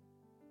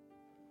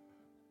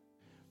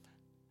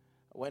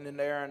 I went in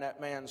there, and that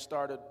man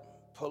started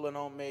pulling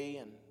on me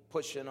and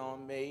pushing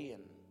on me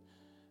and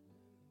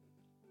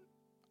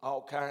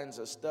all kinds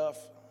of stuff.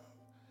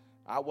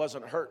 I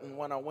wasn't hurting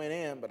when I went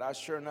in, but I was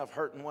sure enough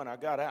hurting when I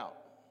got out.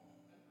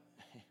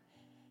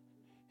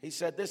 He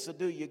said, this will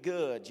do you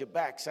good. Your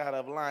back's out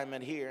of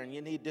alignment here, and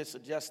you need this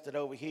adjusted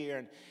over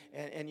here,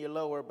 and your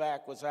lower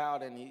back was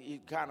out, and you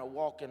kind of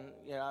walking,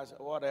 I said,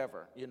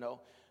 whatever,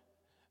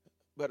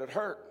 But it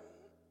hurt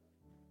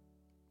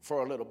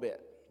for a little bit.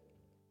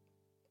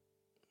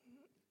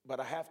 But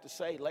I have to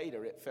say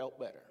later it felt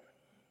better.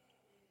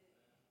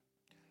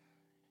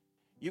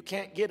 You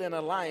can't get in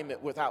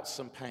alignment without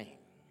some pain.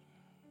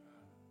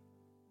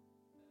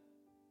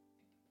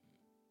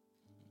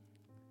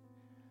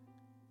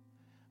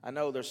 I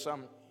know there's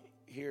some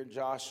here,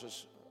 Josh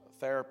was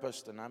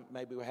therapist, and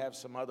maybe we have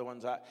some other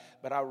ones.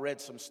 But I read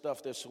some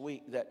stuff this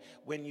week that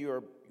when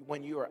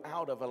you're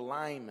out of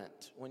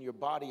alignment, when your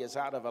body is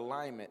out of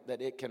alignment,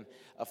 that it can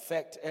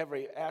affect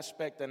every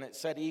aspect, and it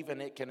said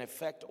even it can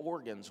affect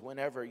organs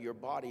whenever your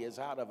body is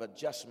out of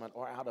adjustment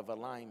or out of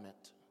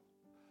alignment.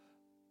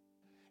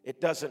 It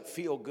doesn't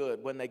feel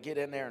good when they get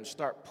in there and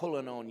start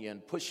pulling on you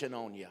and pushing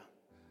on you.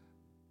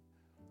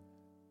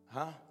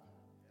 Huh?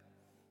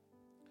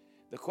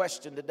 The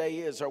question today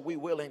is, are we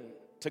willing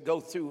to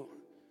go through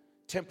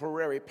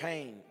temporary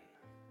pain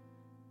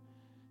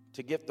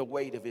to get the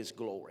weight of His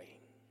glory?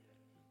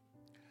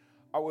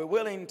 Are we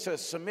willing to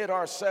submit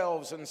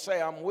ourselves and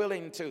say, I'm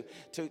willing to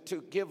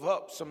give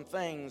up some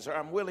things, or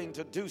I'm willing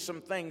to do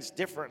some things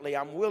differently.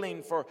 I'm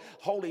willing for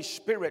Holy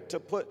Spirit to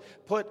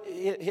put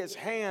His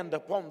hand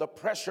upon the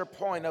pressure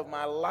point of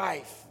my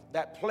life,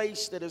 that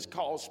place that has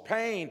caused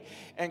pain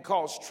and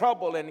caused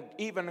trouble and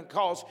even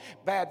caused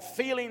bad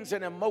feelings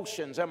and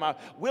emotions. Am I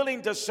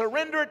willing to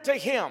surrender it to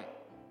Him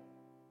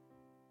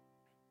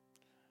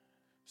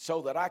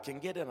so that I can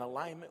get in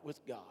alignment with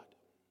God?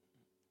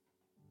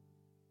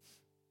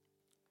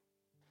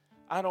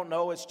 I don't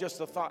know, it's just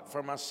a thought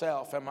for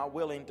myself. Am I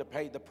willing to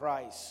pay the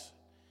price?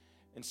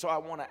 And so I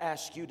want to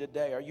ask you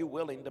today, are you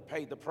willing to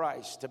pay the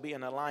price to be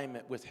in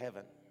alignment with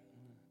heaven?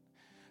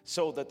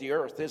 So that the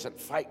earth isn't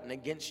fighting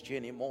against you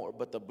anymore,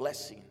 but the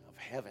blessing of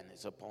heaven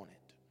is upon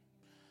it.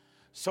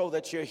 So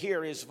that you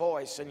hear His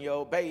voice and you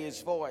obey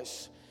His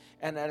voice.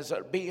 And as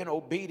being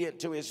obedient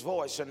to His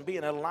voice and being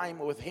in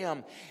alignment with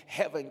Him,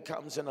 heaven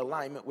comes in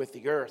alignment with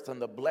the earth, and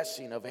the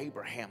blessing of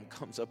Abraham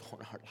comes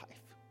upon our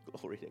life.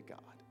 Glory to God.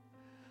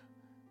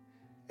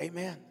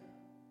 Amen.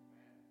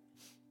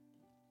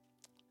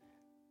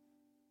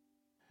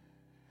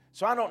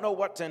 So I don't know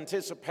what to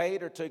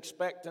anticipate or to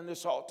expect in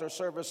this altar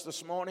service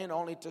this morning,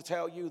 only to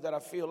tell you that I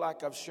feel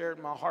like I've shared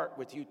my heart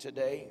with you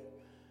today.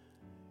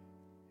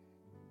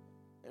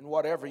 And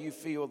whatever you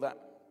feel that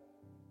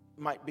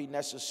might be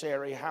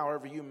necessary,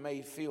 however you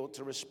may feel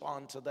to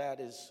respond to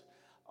that, is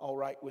all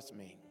right with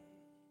me.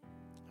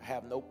 I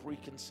have no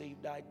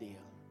preconceived idea.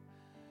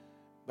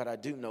 But I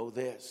do know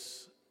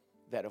this,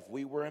 that if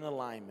we were in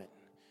alignment,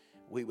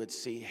 we would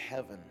see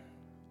heaven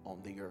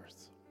on the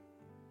earth.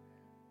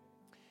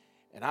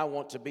 And I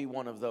want to be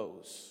one of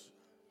those.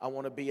 I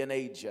want to be an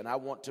agent. I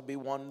want to be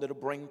one that'll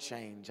bring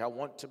change. I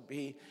want to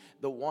be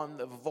the one,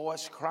 the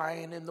voice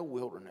crying in the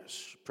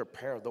wilderness,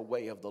 prepare the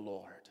way of the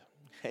Lord.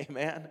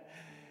 Amen.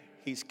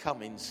 He's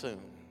coming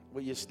soon.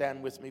 Will you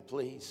stand with me,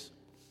 please?